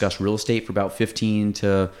just discuss real estate for about 15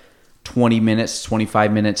 to 20 minutes,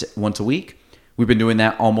 25 minutes once a week. We've been doing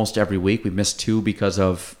that almost every week. We've missed 2 because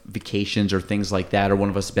of vacations or things like that, or one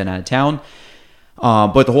of us has been out of town.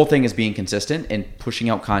 But the whole thing is being consistent and pushing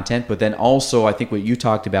out content. But then also, I think what you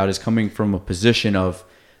talked about is coming from a position of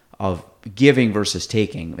giving versus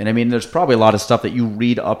taking. And I mean, there's probably a lot of stuff that you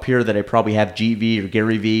read up here that I probably have GV or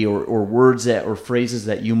Gary V or words or phrases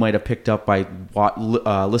that you might have picked up by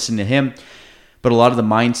listening to him. But a lot of the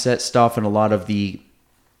mindset stuff and a lot of the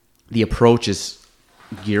approach is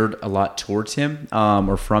geared a lot towards him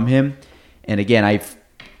or from him. And again,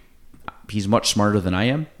 he's much smarter than I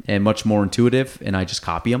am and much more intuitive, and I just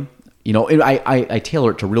copy him. I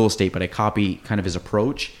tailor it to real estate, but I copy kind of his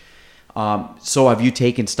approach. So have you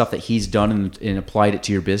taken stuff that he's done and applied it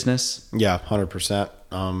to your business? Yeah, 100%.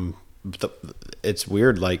 It's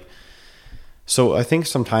weird. Like, so I think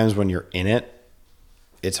sometimes when you're in it,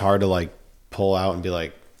 it's hard to like pull out and be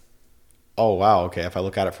like, oh, wow, okay, if I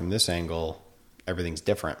look at it from this angle, everything's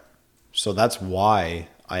different. So that's why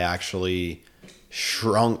I actually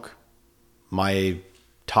shrunk my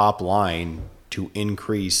top line to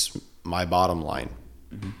increase my bottom line.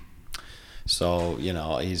 Mm-hmm. So,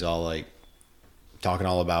 he's all like talking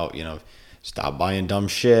all about, stop buying dumb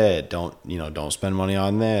shit. Don't spend money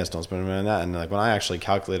on this. Don't spend money on that. And like when I actually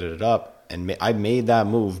calculated it up, and I made that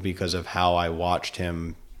move because of how I watched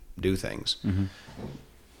him do things. Mm-hmm.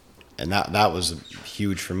 And that was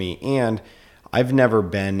huge for me. And I've never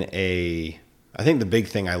been I think the big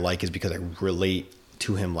thing I like is because I relate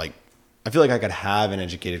to him. Like, I feel like I could have an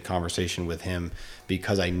educated conversation with him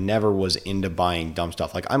because I never was into buying dumb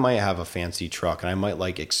stuff. Like, I might have a fancy truck and I might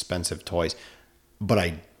like expensive toys, but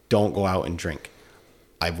I don't go out and drink.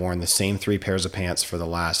 I've worn the same 3 pairs of pants for the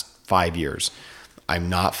last 5 years. I'm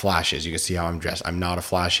not flashy. As you can see how I'm dressed. I'm not a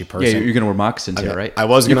flashy person. Yeah, you're gonna wear moccasins here, right? I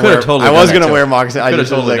was gonna wear moccasins.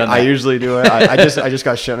 I usually do it. I just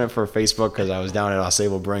got shown it for Facebook because I was down at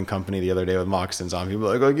Ausable Brewing Company the other day with moccasins on. People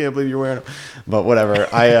were like, I can't believe you're wearing them. But whatever.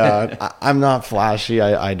 I'm not flashy.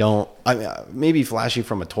 I maybe flashy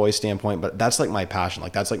from a toy standpoint, but that's like my passion.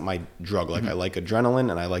 Like, that's like my drug. Like, I like adrenaline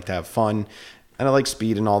and I like to have fun and I like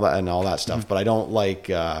speed and all that stuff. But I don't like.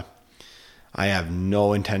 I have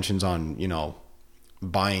no intentions on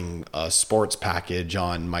buying a sports package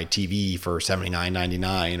on my TV for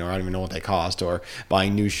 $79.99, or I don't even know what they cost, or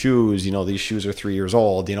buying new shoes. These shoes are 3 years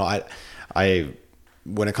old. I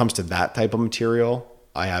when it comes to that type of material,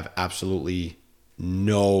 I have absolutely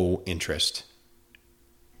no interest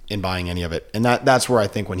in buying any of it. And that's where I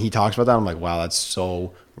think when he talks about that, I'm like, wow, that's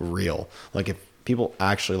so real. Like, if people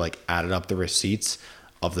actually like added up the receipts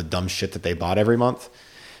of the dumb shit that they bought every month,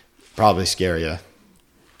 probably scare you.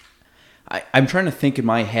 I'm trying to think in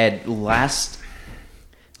my head. The last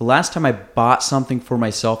time I bought something for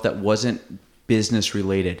myself that wasn't business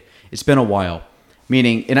related, it's been a while.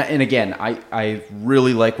 Meaning, and again, I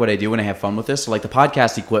really like what I do and I have fun with this. So like the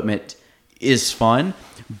podcast equipment is fun,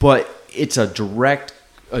 but it's a direct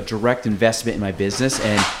investment in my business.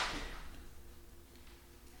 And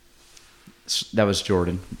that was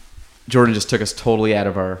Jordan. Jordan just took us totally out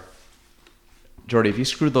of our. Jordy, if you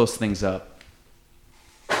screwed those things up.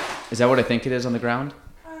 Is that what I think it is on the ground?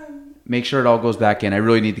 Make sure it all goes back in. I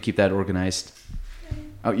really need to keep that organized.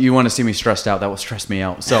 Oh, you want to see me stressed out? That will stress me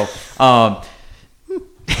out. So, but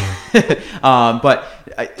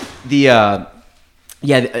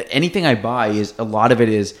anything I buy is a lot of it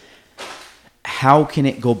is how can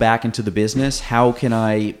it go back into the business? How can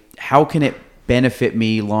it benefit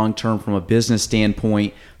me long term from a business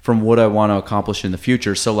standpoint from what I want to accomplish in the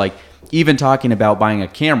future? So, like even talking about buying a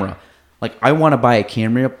camera. Like, I want to buy a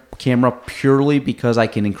camera purely because I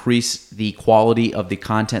can increase the quality of the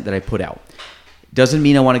content that I put out. Doesn't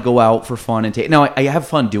mean I want to go out for fun and take. No, I have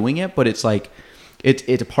fun doing it, but it's like,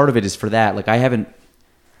 it's a part of it is for that. Like, I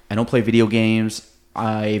don't play video games.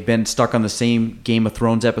 I've been stuck on the same Game of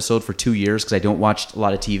Thrones episode for 2 years because I don't watch a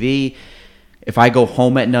lot of TV. If I go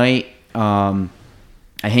home at night,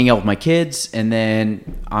 I hang out with my kids, and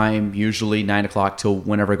then I'm usually 9 o'clock till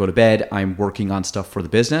whenever I go to bed, I'm working on stuff for the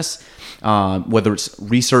business, whether it's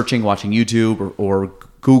researching, watching YouTube, or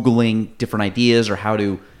Googling different ideas, or how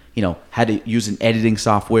to use an editing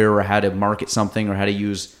software, or how to market something, or how to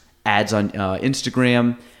use ads on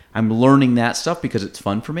Instagram. I'm learning that stuff because it's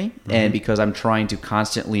fun for me, and because I'm trying to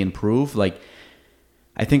constantly improve. Like,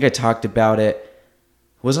 I think I talked about it.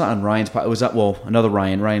 It wasn't on Ryan's podcast. It was another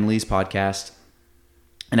Ryan Lee's podcast.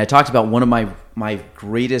 And I talked about one of my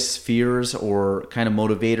greatest fears or kind of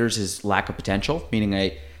motivators is lack of potential, meaning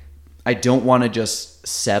I don't want to just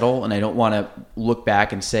settle, and I don't want to look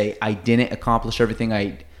back and say I didn't accomplish everything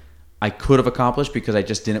I could have accomplished because I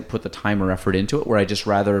just didn't put the time or effort into it, where I just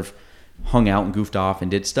rather have hung out and goofed off and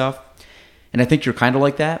did stuff. And I think you're kind of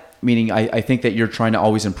like that, meaning I think that you're trying to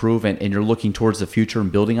always improve and you're looking towards the future and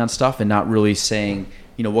building on stuff and not really saying,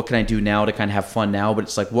 what can I do now to kind of have fun now? But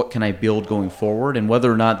it's like, what can I build going forward? And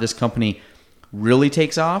whether or not this company really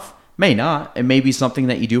takes off, may not. It may be something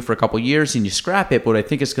that you do for a couple of years and you scrap it. But I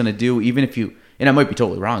think it's going to do, even if you, and I might be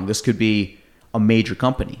totally wrong, this could be a major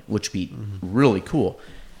company, which would be really cool.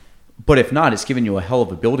 But if not, it's giving you a hell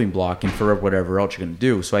of a building block and for whatever else you're going to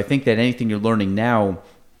do. So I think that anything you're learning now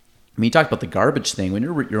mean, you talked about the garbage thing. When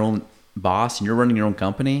you're your own boss and you're running your own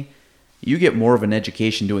company, you get more of an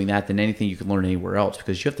education doing that than anything you can learn anywhere else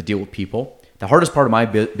because you have to deal with people. The hardest part of my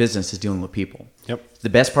business is dealing with people. Yep. The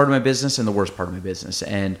best part of my business and the worst part of my business.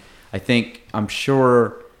 And I'm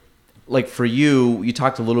sure, like for you, you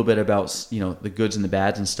talked a little bit about, the goods and the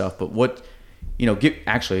bads and stuff, but what,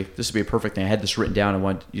 actually, this would be a perfect thing. I had this written down. I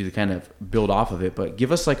want you to kind of build off of it, but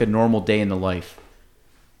give us like a normal day in the life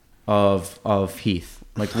of Heath.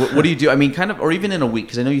 Like, what do you do? I mean, kind of, or even in a week,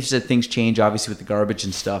 because I know you said things change, obviously, with the garbage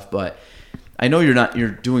and stuff, but I know you're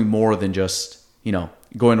doing more than just,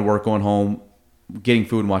 going to work, going home, getting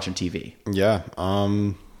food and watching TV. Yeah.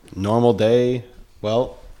 Normal day.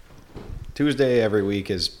 Well, Tuesday every week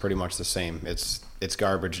is pretty much the same. It's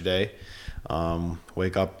garbage day.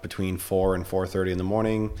 Wake up between 4 and 4:30 in the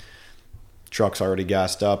morning. Truck's already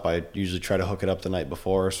gassed up. I usually try to hook it up the night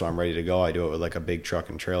before, so I'm ready to go. I do it with like a big truck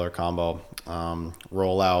and trailer combo.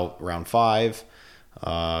 Roll out around 5.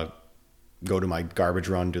 Go to my garbage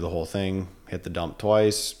run, do the whole thing, hit the dump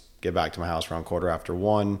twice, get back to my house around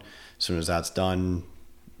 1:15. As soon as that's done,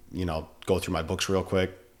 go through my books real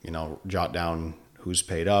quick, jot down who's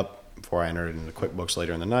paid up before I enter it into QuickBooks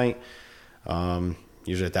later in the night.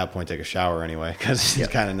 Usually at that point, take a shower anyway, because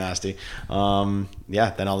it's kind of nasty. Then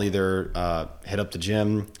I'll either hit up the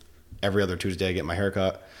gym. Every other Tuesday, I get my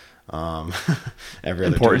haircut. Every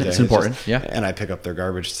other Tuesday. It's important. Yeah. And I pick up their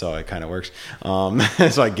garbage, so it kind of works.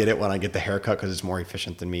 So I get it when I get the haircut because it's more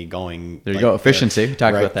efficient than me going. There you go. Efficiency.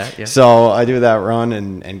 Talk about that. Yeah. So I do that run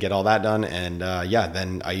and get all that done. And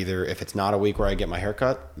then I either, if it's not a week where I get my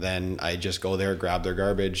haircut, then I just go there, grab their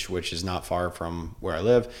garbage, which is not far from where I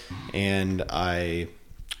live. And I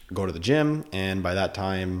go to the gym. And by that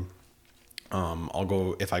time, I'll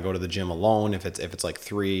go, if I go to the gym alone, if it's like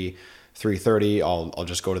 3:30, I'll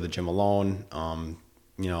just go to the gym alone.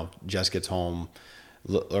 Jess gets home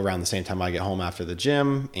around the same time I get home after the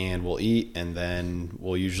gym, and we'll eat, and then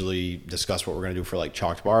we'll usually discuss what we're going to do for like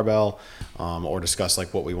chalked barbell, or discuss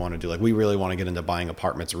like what we want to do. Like we really want to get into buying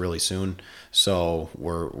apartments really soon, so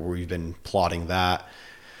we've been plotting that.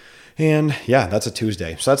 And yeah, that's a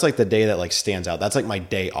Tuesday. So that's like the day that like stands out. That's like my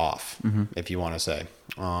day off, if you want to say.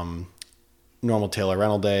 Normal Taylor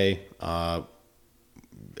rental day.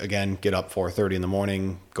 Again, get up 4:30 in the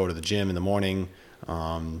morning, go to the gym in the morning,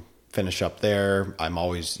 finish up there. I'm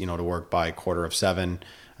always, to work by 6:45.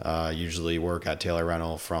 Usually work at Taylor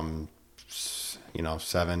Rental from,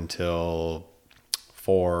 7 till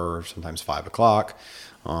 4, sometimes 5 o'clock.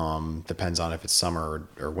 Depends on if it's summer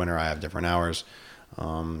or winter. I have different hours.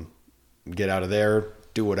 Get out of there,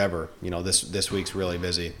 do whatever. This week's really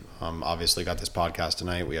busy. Obviously got this podcast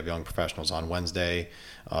tonight. We have Young Professionals on Wednesday,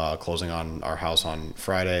 closing on our house on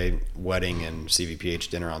Friday, wedding and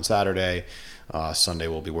CVPH dinner on Saturday. Sunday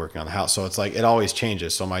we'll be working on the house. So it's like, it always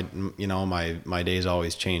changes. So my days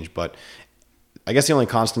always change, but I guess the only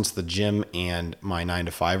constant's the gym and my 9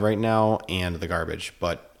 to 5 right now and the garbage,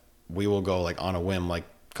 but we will go like on a whim. Like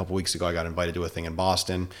a couple weeks ago, I got invited to a thing in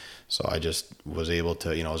Boston. So I just was able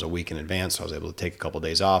to, it was a week in advance. So I was able to take a couple of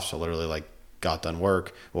days off. So literally like got done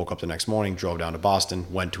work, woke up the next morning, drove down to Boston,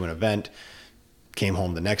 went to an event, came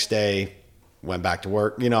home the next day, went back to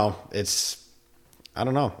work. I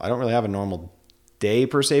don't know. I don't really have a normal day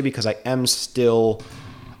per se because I'm still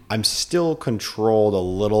controlled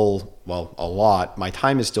a lot. My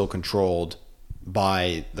time is still controlled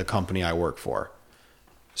by the company I work for.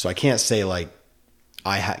 So I can't say like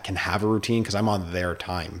I can have a routine because I'm on their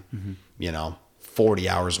time, 40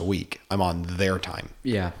 hours a week. I'm on their time.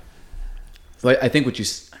 Yeah. So I think what you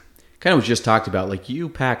just talked about, like you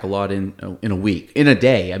pack a lot in a week, in a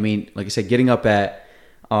day. I mean, like I said, getting up at,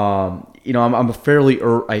 I get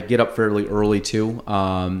up fairly early too.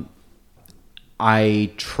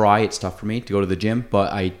 I try, it's tough for me to go to the gym,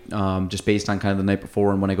 but I, just based on kind of the night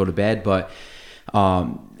before and when I go to bed, but,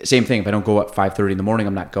 same thing. If I don't go at 5:30 in the morning,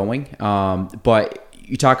 I'm not going. But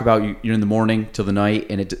you talk about you're in the morning till the night,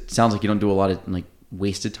 and it sounds like you don't do a lot of like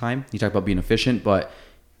wasted time. You talk about being efficient, but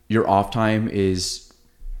your off time is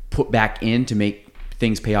put back in to make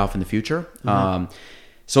things pay off in the future. Mm-hmm.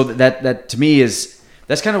 So that to me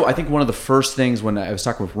that's kind of, I think, one of the first things when I was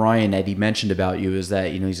talking with Ryan that he mentioned about you is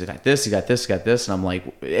that, he's got this, he got this, and I'm like,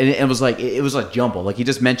 and it was like a jumble. Like he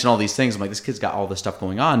just mentioned all these things. I'm like, this kid's got all this stuff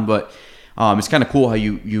going on, but it's kind of cool how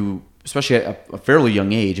you especially at a fairly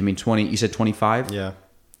young age. I mean, you said 25. Yeah.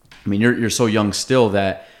 I mean, you're so young still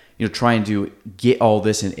that trying to get all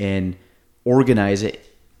this and organize it.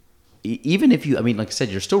 Even if like I said,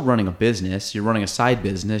 you're still running a business, you're running a side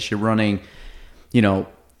business, you're running,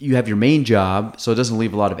 you have your main job, so it doesn't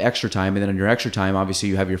leave a lot of extra time. And then on your extra time, obviously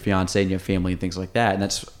you have your fiance and you have family and things like that. And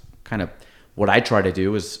that's kind of what I try to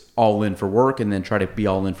do is all in for work and then try to be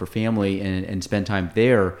all in for family and spend time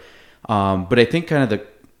there. But I think kind of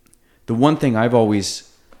the one thing I've always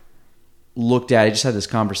looked at, I just had this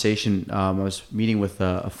conversation. I was meeting with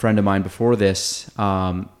a friend of mine before this,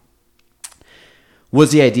 was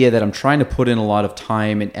the idea that I'm trying to put in a lot of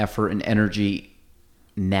time and effort and energy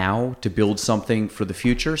now to build something for the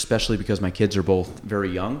future, especially because my kids are both very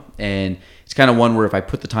young. And it's kind of one where if I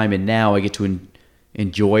put the time in now, I get to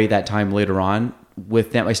enjoy that time later on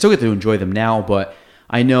with them. I still get to enjoy them now, but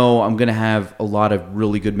I know I'm going to have a lot of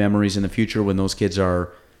really good memories in the future when those kids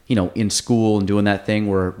are, in school and doing that thing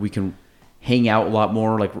where we can hang out a lot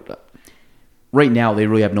more. Like right now, they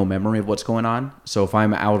really have no memory of what's going on. So if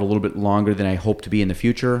I'm out a little bit longer than I hope to be in the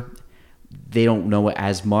future, they don't know it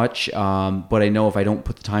as much. But I know if I don't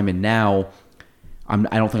put the time in now, I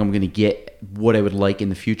don't think I'm going to get what I would like in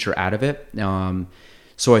the future out of it.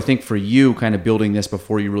 So I think for you, kind of building this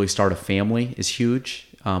before you really start a family is huge.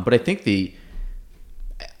 But I think just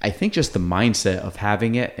the mindset of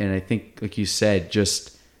having it, and I think, like you said,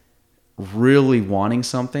 just really wanting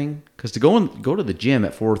something, because to go to the gym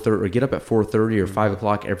at 4:30 or get up at 4:30 or 5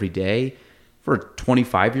 o'clock every day for a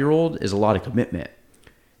 25-year-old is a lot of commitment.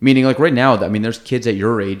 Meaning, like right now, I mean, there's kids at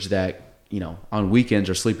your age that on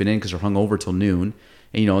weekends are sleeping in because they're hungover till noon,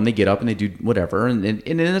 and they get up and they do whatever, and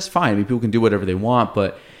that's fine. I mean, people can do whatever they want,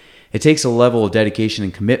 but it takes a level of dedication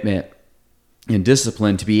and commitment and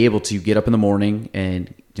discipline to be able to get up in the morning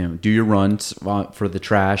and do your runs for the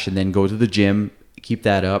trash, and then go to the gym. Keep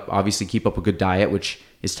that up. Obviously, keep up a good diet, which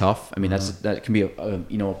is tough. I mean, that can be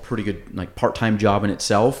a pretty good like part-time job in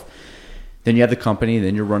itself. Then you have the company.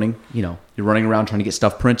 Then you're running. You're running around trying to get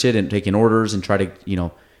stuff printed and taking orders and try to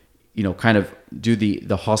kind of do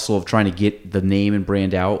the hustle of trying to get the name and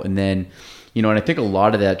brand out. And then and I think a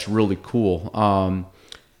lot of that's really cool.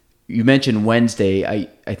 You mentioned Wednesday.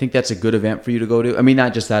 I think that's a good event for you to go to. I mean,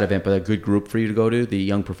 not just that event, but a good group for you to go to. The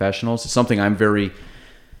young professionals. It's something I'm very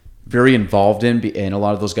very involved in, and a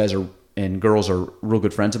lot of those guys and girls are real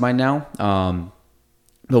good friends of mine now.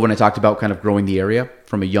 But when I talked about kind of growing the area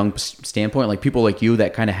from a young standpoint, like people like you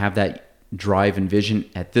that kind of have that drive and vision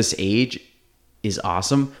at this age is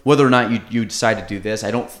awesome. Whether or not you decide to do this,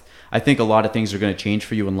 I think a lot of things are going to change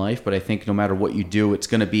for you in life, but I think no matter what you do, it's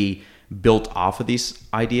going to be built off of these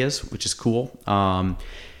ideas, which is cool.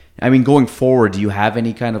 I mean, going forward, do you have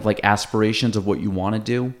any kind of like aspirations of what you want to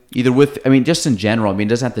do? Just in general, I mean, it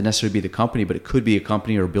doesn't have to necessarily be the company, but it could be a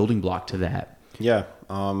company or a building block to that. Yeah.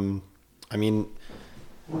 I mean,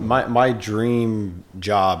 my dream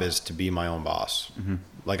job is to be my own boss. Mm-hmm.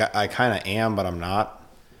 Like I kind of am, but I'm not.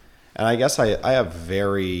 And I guess I have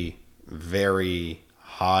very, very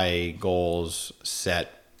high goals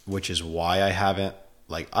set, which is why I haven't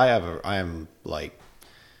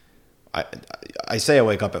I say I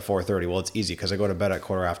wake up at 4:30. Well, it's easy because I go to bed at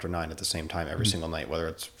 9:15 at the same time every single night, whether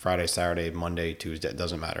it's Friday, Saturday, Monday, Tuesday, it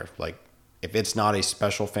doesn't matter. Like if it's not a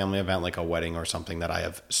special family event like a wedding or something that I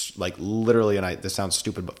have like literally, and this sounds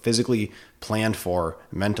stupid, but physically planned for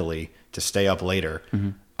mentally to stay up later, mm-hmm.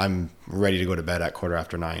 I'm ready to go to bed at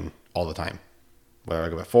 9:15 all the time. Whether I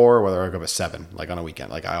go at 4, whether I go at 7, like on a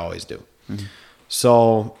weekend, like I always do. Mm-hmm.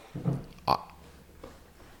 So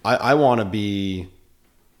I want to be...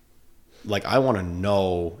 Like I want to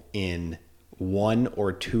know in 1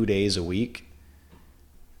 or 2 days a week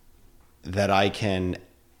that I can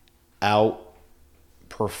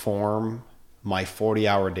outperform my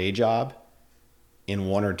 40-hour day job in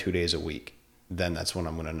 1 or 2 days a week. Then that's when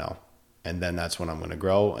I'm going to know. And then that's when I'm going to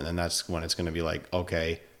grow. And then that's when it's going to be like,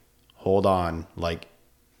 okay, hold on, like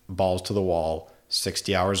balls to the wall,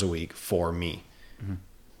 60 hours a week for me. Mm-hmm.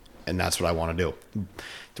 And that's what I want to do.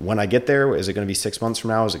 When I get there, is it going to be 6 months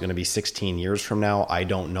from now? Is it going to be 16 years from now? I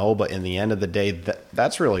don't know. But in the end of the day,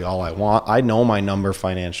 that's really all I want. I know my number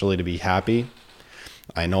financially to be happy.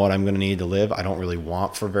 I know what I'm going to need to live. I don't really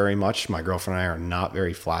want for very much. My girlfriend and I are not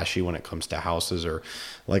very flashy when it comes to houses or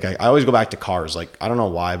like I always go back to cars. Like, I don't know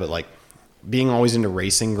why, but like being always into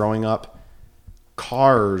racing growing up,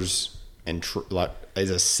 cars and is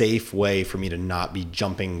a safe way for me to not be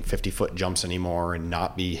jumping 50-foot jumps anymore and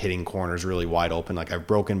not be hitting corners really wide open. Like I've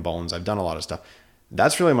broken bones. I've done a lot of stuff.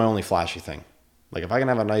 That's really my only flashy thing. Like if I can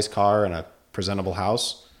have a nice car and a presentable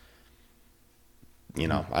house,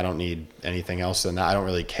 I don't need anything else than that. I don't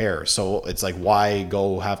really care. So it's like, why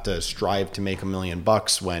go have to strive to make $1 million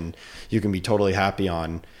when you can be totally happy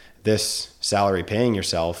on this salary paying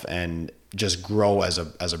yourself and just grow as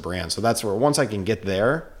a brand. So that's where once I can get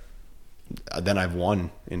there, then I've won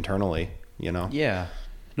internally, Yeah.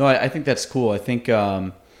 No, I think that's cool. I think,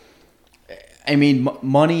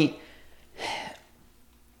 money,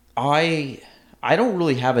 I I don't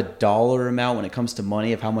really have a dollar amount when it comes to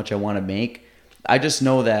money of how much I want to make. I just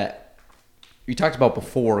know that you talked about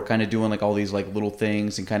before, kind of doing like all these like little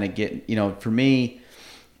things and kind of getting, for me,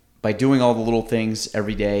 by doing all the little things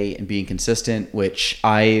every day and being consistent, which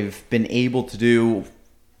I've been able to do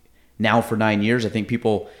now for 9 years. I think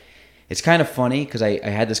it's kind of funny because I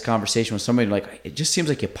had this conversation with somebody like, it just seems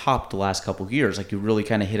like you popped the last couple of years. Like you really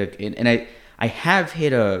kind of I have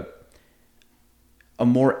hit a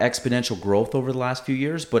more exponential growth over the last few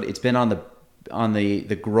years, but it's been on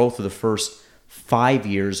the growth of the first 5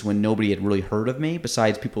 years when nobody had really heard of me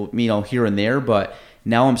besides people, here and there. But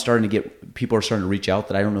now I'm starting to get, people are starting to reach out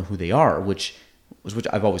that I don't know who they are, which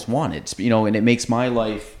I've always wanted, and it makes my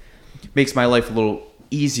life a little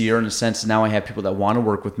easier in the sense that now I have people that want to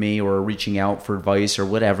work with me or are reaching out for advice or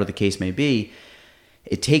whatever the case may be.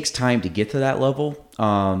 It takes time to get to that level.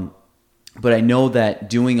 But I know that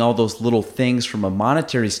doing all those little things from a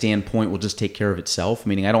monetary standpoint will just take care of itself.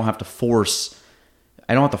 Meaning I don't have to force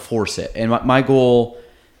it. And my goal,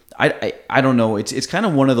 I don't know. It's kind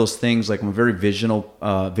of one of those things. Like I'm a very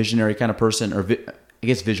visionary kind of person, or I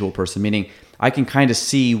guess visual person. Meaning I can kind of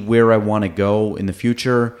see where I want to go in the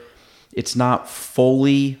future. It's not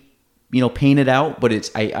fully, painted out,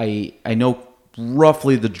 but I know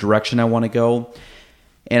roughly the direction I want to go.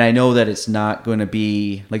 And I know that it's not going to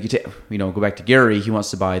be like go back to Gary. He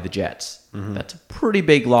wants to buy the Jets. Mm-hmm. That's a pretty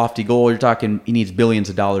big, lofty goal. You're talking he needs billions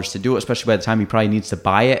of dollars to do it, especially by the time he probably needs to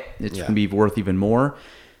buy it. It's going to be worth even more.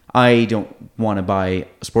 I don't want to buy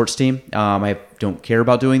a sports team. I don't care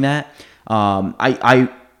about doing that. I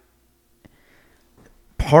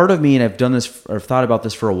part of me, and I've done this or thought about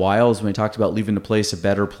this for a while, is when I talked about leaving the place a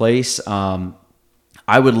better place.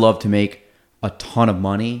 I would love to make a ton of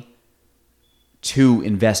money to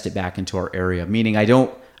invest it back into our area. Meaning I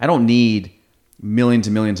don't need millions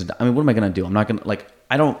and millions of dollars. I mean, what am I going to do? I'm not going to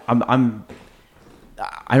I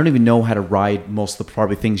don't even know how to ride most of the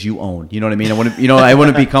probably things you own. You know what I mean? I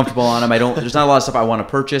wouldn't be comfortable on them. There's not a lot of stuff I want to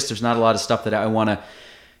purchase. There's not a lot of stuff that I want to,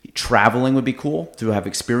 traveling would be cool. To have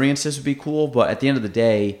experiences would be cool. But at the end of the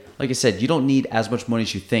day, like I said, you don't need as much money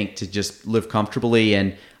as you think to just live comfortably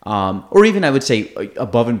and, or even I would say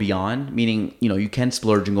above and beyond, meaning, you can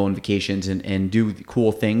splurge and go on vacations and do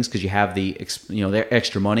cool things because you have the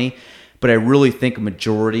extra money. But I really think a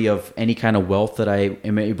majority of any kind of wealth that I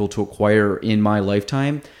am able to acquire in my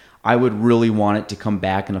lifetime, I would really want it to come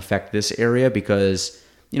back and affect this area because,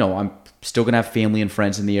 I'm still going to have family and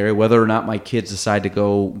friends in the area, whether or not my kids decide to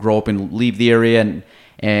grow up and leave the area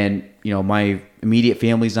and my immediate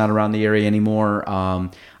family's not around the area anymore.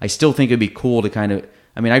 I still think it'd be cool to kind of,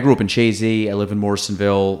 I grew up in Chazy. I live in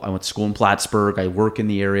Morrisonville. I went to school in Plattsburgh. I work in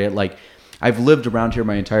the area. Like, I've lived around here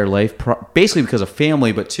my entire life, basically because of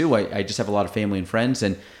family, but too, I just have a lot of family and friends.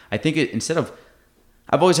 And I think I've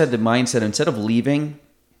always had the mindset, instead of leaving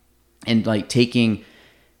and like taking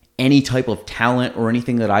any type of talent or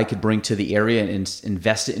anything that I could bring to the area and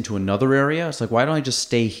invest it into another area, it's like, why don't I just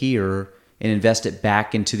stay here and invest it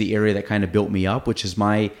back into the area that kind of built me up, which is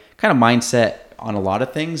my kind of mindset on a lot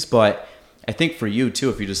of things. But I think for you too,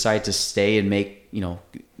 if you decide to stay and make,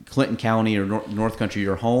 Clinton County or North Country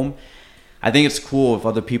your home, I think it's cool if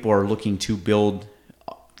other people are looking to build,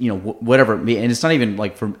 whatever. And it's not even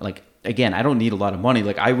like again, I don't need a lot of money.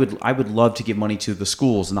 Like I would love to give money to the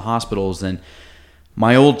schools and the hospitals and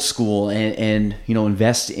my old school and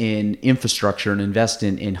invest in infrastructure and invest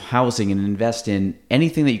in housing and invest in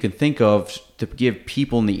anything that you can think of to give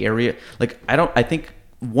people in the area. Like I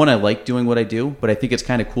like doing what I do, but I think it's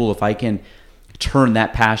kind of cool if I can turn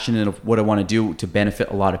that passion into what I want to do to benefit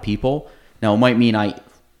a lot of people. Now it might mean I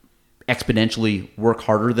exponentially work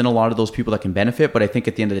harder than a lot of those people that can benefit, but I think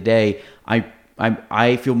at the end of the day,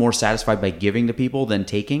 I feel more satisfied by giving to people than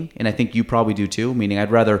taking, and I think you probably do too. Meaning, I'd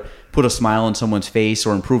rather put a smile on someone's face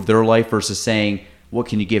or improve their life versus saying, "What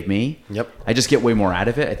can you give me?" Yep. I just get way more out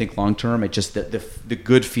of it. I think long term, it just the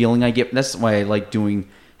good feeling I get. That's why I like doing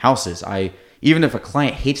houses. Even if a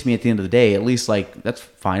client hates me at the end of the day, at least that's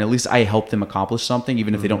fine. At least I help them accomplish something,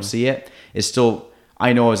 even if they don't see it. It's still,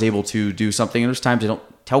 I know I was able to do something. And there's times I don't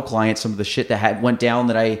tell clients some of the shit that went down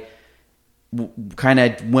that I kind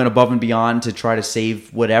of went above and beyond to try to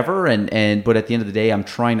save whatever. But at the end of the day, I'm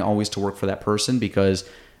trying always to work for that person because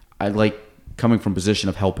I like coming from a position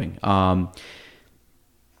of helping,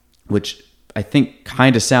 which I think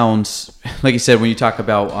kind of sounds, like you said, when you talk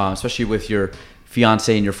about, especially with your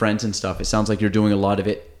fiance and your friends and stuff, it sounds like you're doing a lot of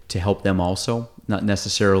it to help them also, not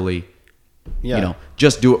necessarily,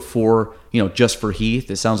 just do it for, just for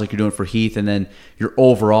Heath. It sounds like you're doing it for Heath. And then your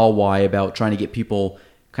overall why about trying to get people,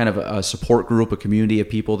 kind of a support group, a community of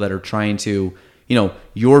people that are trying to,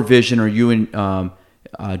 your vision or you and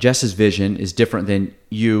Jess's vision is different than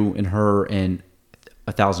you and her and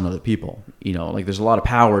 1,000 other people. Like there's a lot of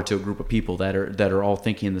power to a group of people that are all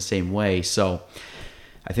thinking in the same way. So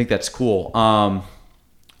I think that's cool. I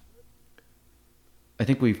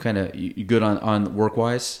think we've kind of you good on work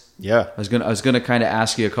wise. Yeah, I was gonna kind of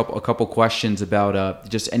ask you a couple questions about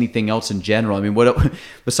just anything else in general. I mean, what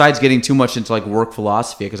besides getting too much into like work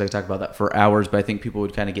philosophy, because I could talk about that for hours, but I think people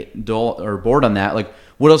would kind of get dull or bored on that. Like,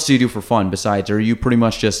 what else do you do for fun besides? Or are you pretty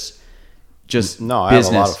much just no? Business? I have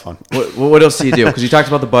a lot of fun. What else do you do? Because you talked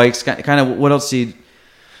about the bikes. Kind of what else do you?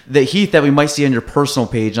 The Heath that we might see on your personal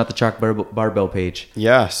page, not the Chalk Barbell page.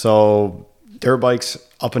 Yeah, so dirt bikes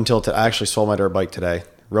up until I actually sold my dirt bike today.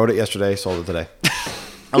 Rode it yesterday, sold it today.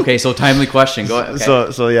 Okay, so timely question. Go ahead.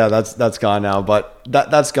 Okay. So yeah, that's gone now. But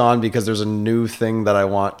that's gone because there's a new thing that I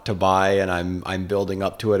want to buy, and I'm building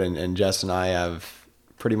up to it. And Jess and I have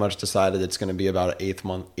pretty much decided it's going to be about an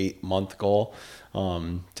 8-month goal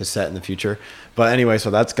to set in the future. But anyway,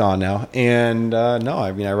 so that's gone now. And no,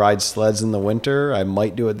 I mean I ride sleds in the winter. I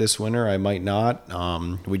might do it this winter. I might not.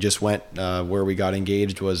 We just went where we got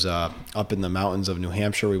engaged was up in the mountains of New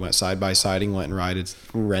Hampshire. We went side-by-siding, went and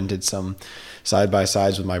rented some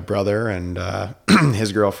side-by-sides with my brother and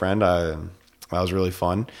his girlfriend. That was really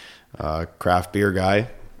fun. Craft beer guy.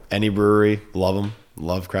 Any brewery, love them.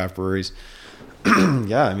 Love craft breweries.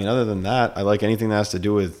 Yeah, I mean, other than that, I like anything that has to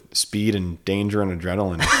do with speed and danger and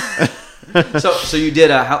adrenaline. So you did.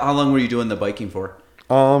 How long were you doing the biking for?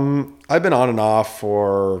 I've been on and off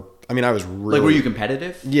for. I mean, I was really. Like, were you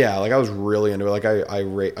competitive? Yeah, like I was really into it. Like I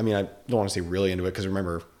mean, I don't want to say really into it because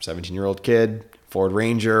remember, 17-year-old kid, Ford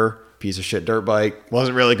Ranger, piece of shit dirt bike.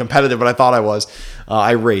 Wasn't really competitive, but I thought I was.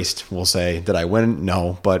 I raced. We'll say, did I win?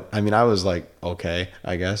 No, but I mean, I was like okay,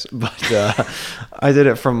 I guess. But I did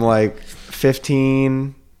it from like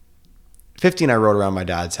 15 I rode around my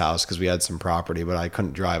dad's house because we had some property, but I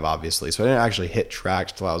couldn't drive obviously. So I didn't actually hit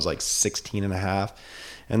tracks till I was like 16 and a half.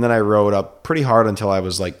 And then I rode up pretty hard until I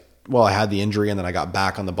was like, well, I had the injury and then I got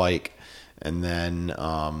back on the bike and then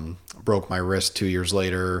broke my wrist 2 years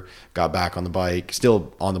later, got back on the bike,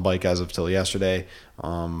 still on the bike as of till yesterday. So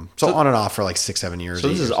on and off for like 6-7 years. So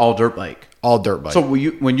this is all dirt bike? All dirt bike. So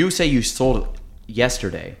when you say you sold it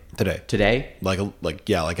yesterday? Today? Like on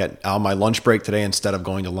my lunch break today, instead of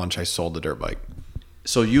going to lunch, I sold the dirt bike.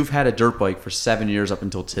 So you've had a dirt bike for 7 years up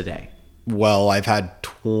until today? Well, I've had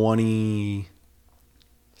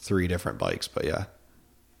 23 different bikes, but yeah.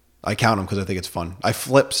 I count them because I think it's fun. I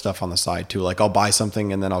flip stuff on the side too. Like I'll buy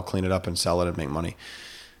something and then I'll clean it up and sell it and make money.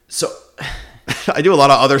 So I do a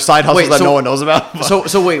lot of other side hustles no one knows about. But.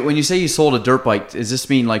 So wait, when you say you sold a dirt bike, does this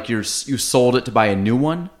mean like you sold it to buy a new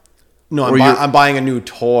one? No, I'm buying a new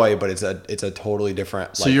toy, but it's a totally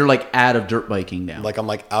different. So you're like out of dirt biking now. Like I'm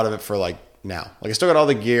like out of it for like now. Like I still got all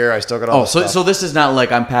the gear. I still got all. So this is not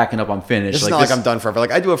like I'm packing up, I'm finished. This is not like I'm done forever.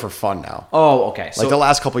 Like I do it for fun now. Oh, okay. So like the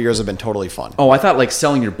last couple of years have been totally fun. Oh, I thought like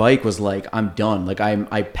selling your bike was like I'm done. Like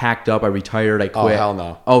I packed up, I retired, I quit. Oh hell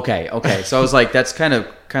no. Okay. So I was like that's kind of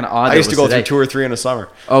odd. I used to go through 2 or 3 in a summer.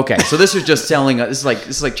 Okay, so this is just selling. This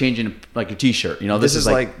is like changing like a t-shirt. You know, this is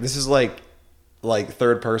like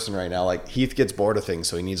third person right now. Like Heath gets bored of things,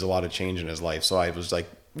 so he needs a lot of change in his life. So I was like,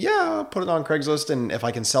 yeah, I'll put it on Craigslist, and if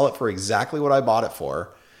I can sell it for exactly what I bought it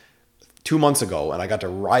for 2 months ago, and I got to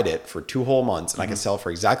ride it for 2 whole months, and I can sell it for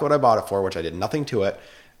exactly what I bought it for, which I did nothing to it,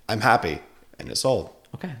 I'm happy, and it sold.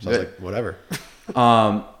 Okay, so I was like, whatever.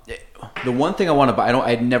 The one thing I want to buy,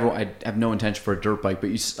 I have no intention for a dirt bike,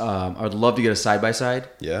 but I would love to get a side by side.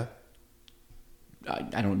 Yeah.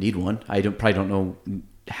 I don't need one. I probably don't know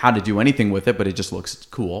how to do anything with it, but it just looks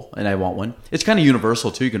cool, and I want one. It's kind of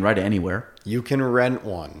universal too. You can ride it anywhere. You can rent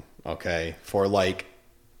one, okay, for like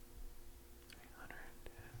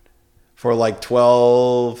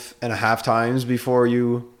 12 and a half times before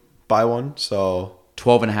you buy one. So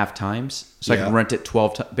 12 and a half times. So yeah. I can rent it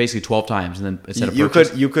 12 times, and then instead of you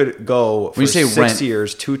could go for 6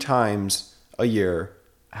 years 2 times a year.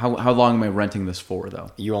 How long am I renting this for, though?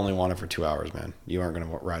 You only want it for 2 hours, man. You aren't going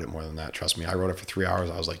to ride it more than that. Trust me. I rode it for 3 hours.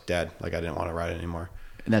 I was like dead. Like I didn't want to ride it anymore.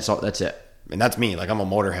 And that's all. That's it. And that's me. Like I'm a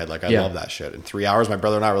motorhead. Like I love that shit. In 3 hours, my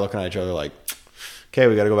brother and I were looking at each other like, okay,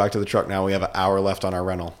 we got to go back to the truck now. We have an hour left on our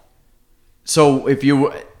rental. So if you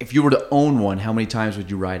were to own one, how many times would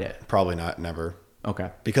you ride it? Probably not. Never. Okay.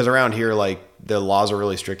 Because around here, like the laws are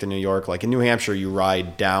really strict in New York. Like in New Hampshire, you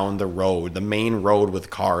ride down the road, the main road with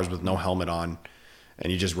cars with no helmet on.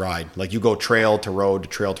 And you just ride. Like you go trail to road to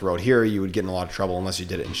trail to road. Here, you would get in a lot of trouble unless you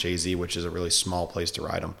did it in Shazy, which is a really small place to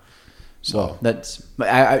ride them. So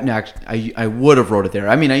I would have rode it there.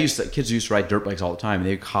 I mean, kids used to ride dirt bikes all the time. And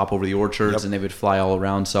they'd hop over the orchards and they would fly all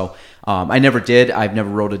around. So I never did. I've never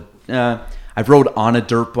rode it. I've rode on a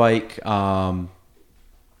dirt bike, I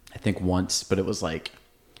think once, but it was like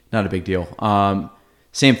not a big deal.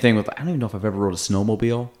 Same thing with, I don't even know if I've ever rode a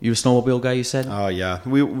snowmobile. You a snowmobile guy, you said? Oh, yeah.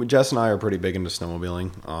 Jess and I are pretty big into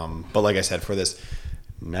snowmobiling. But like I said, for this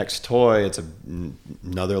next toy, it's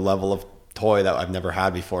another level of toy that I've never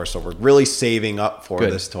had before. So we're really saving up for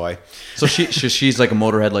this toy. So she's like a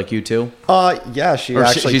motorhead like you too? Yeah, she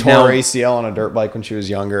actually she's tore now- her ACL on a dirt bike when she was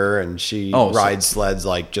younger, and she rides sleds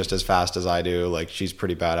like just as fast as I do. Like, she's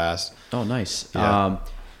pretty badass. Oh, nice. Yeah.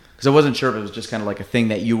 Because I wasn't sure if it was just kind of like a thing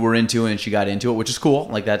that you were into and she got into it, which is cool.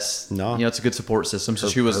 Like it's a good support system. So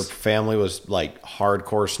her family was like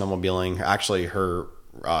hardcore snowmobiling. Actually, her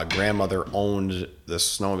grandmother owned the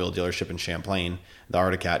snowmobile dealership in Champlain, the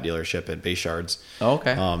Articat dealership at Baychards. Oh,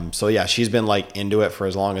 okay. So yeah, she's been like into it for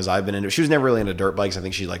as long as I've been into it. She was never really into dirt bikes. I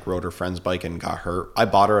think she like rode her friend's bike and got hurt. I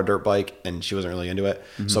bought her a dirt bike and she wasn't really into it.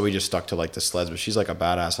 Mm-hmm. So we just stuck to like the sleds, but she's like a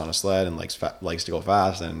badass on a sled and likes to go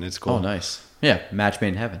fast, and it's cool. Oh, nice. Yeah. Match made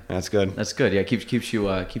in heaven. That's good. That's good. Yeah. Keeps you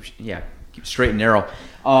straight and narrow.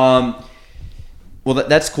 Well,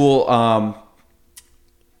 that's cool.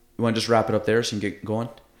 You want to just wrap it up there so you can get going?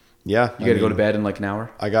 Yeah. You got to go to bed in like an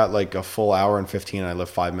hour? I got like a full hour and 15. I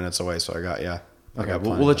live 5 minutes away. So Okay,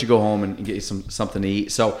 we'll let you go home and get you something to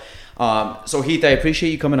eat. So Heath, I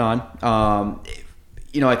appreciate you coming on.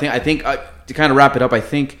 I think to kind of wrap it up, I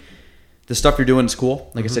think the stuff you're doing is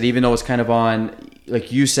cool. Like I said, even though it's kind of on,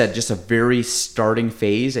 like you said, just a very starting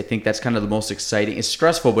phase, I think that's kind of the most exciting. It's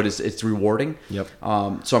stressful, but it's rewarding. Yep.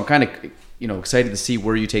 So I'm kind of, excited to see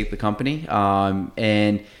where you take the company.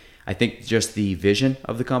 And I think just the vision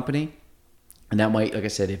of the company, and that might, like I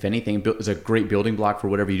said, if anything, is a great building block for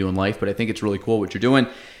whatever you do in life. But I think it's really cool what you're doing,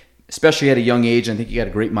 especially at a young age. I think you got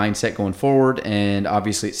a great mindset going forward, and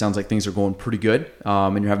obviously it sounds like things are going pretty good,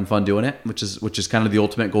 and you're having fun doing it, which is kind of the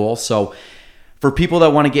ultimate goal. So for people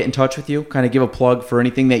that want to get in touch with you, kind of give a plug for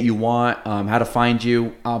anything that you want, how to find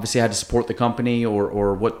you, obviously how to support the company,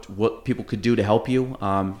 or what people could do to help you.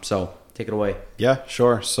 So take it away. Yeah,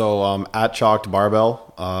 sure. So at Chalked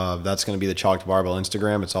Barbell, that's going to be the Chalked Barbell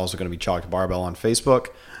Instagram. It's also going to be Chalked Barbell on Facebook.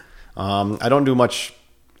 I don't do much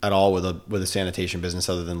at all with a sanitation business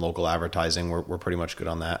other than local advertising. We're pretty much good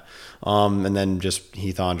on that. And then just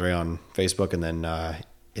Heath Andre on Facebook, and then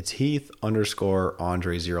it's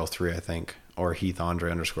Heath_Andre03, I think, or Heath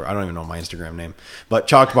Andre _. I don't even know my Instagram name, but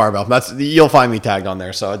Chalked Barbell. You'll find me tagged on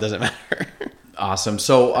there, so it doesn't matter. Awesome.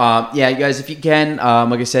 So, you guys, if you can,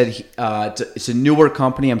 like I said, it's a newer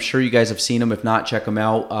company. I'm sure you guys have seen them. If not, check them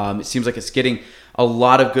out. It seems like it's getting a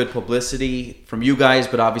lot of good publicity from you guys,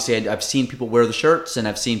 but obviously I've seen people wear the shirts, and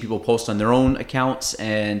I've seen people post on their own accounts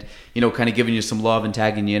and, kind of giving you some love and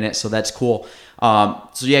tagging you in it. So that's cool. So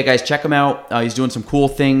yeah, guys, check him out. He's doing some cool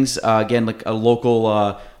things. Again, like a local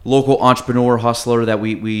entrepreneur hustler that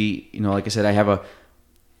we like I said, I have a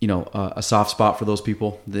soft spot for those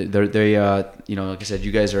people. They like I said,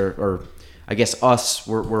 you guys are I guess us,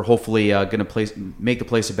 we're hopefully going to make the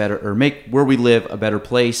place a better, or make where we live a better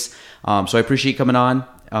place. So I appreciate you coming on.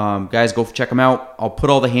 Guys, go check them out. I'll put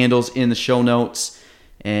all the handles in the show notes,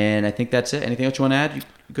 and I think that's it. Anything else you want to add? You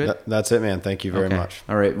good? That's it, man. Thank you very much.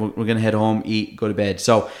 All right. We're going to head home, eat, go to bed.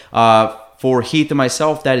 So for Heath and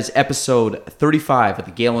myself, that is episode 35 of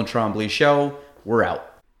the Galen Trombley Show. We're out.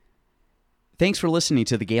 Thanks for listening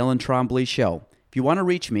to the Galen Trombley Show. If you want to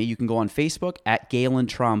reach me, you can go on Facebook at Galen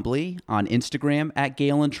Trombley, on Instagram at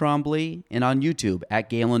Galen Trombley, and on YouTube at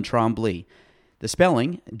Galen Trombley. The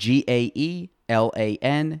spelling,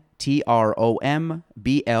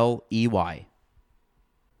 GaelanTrombley.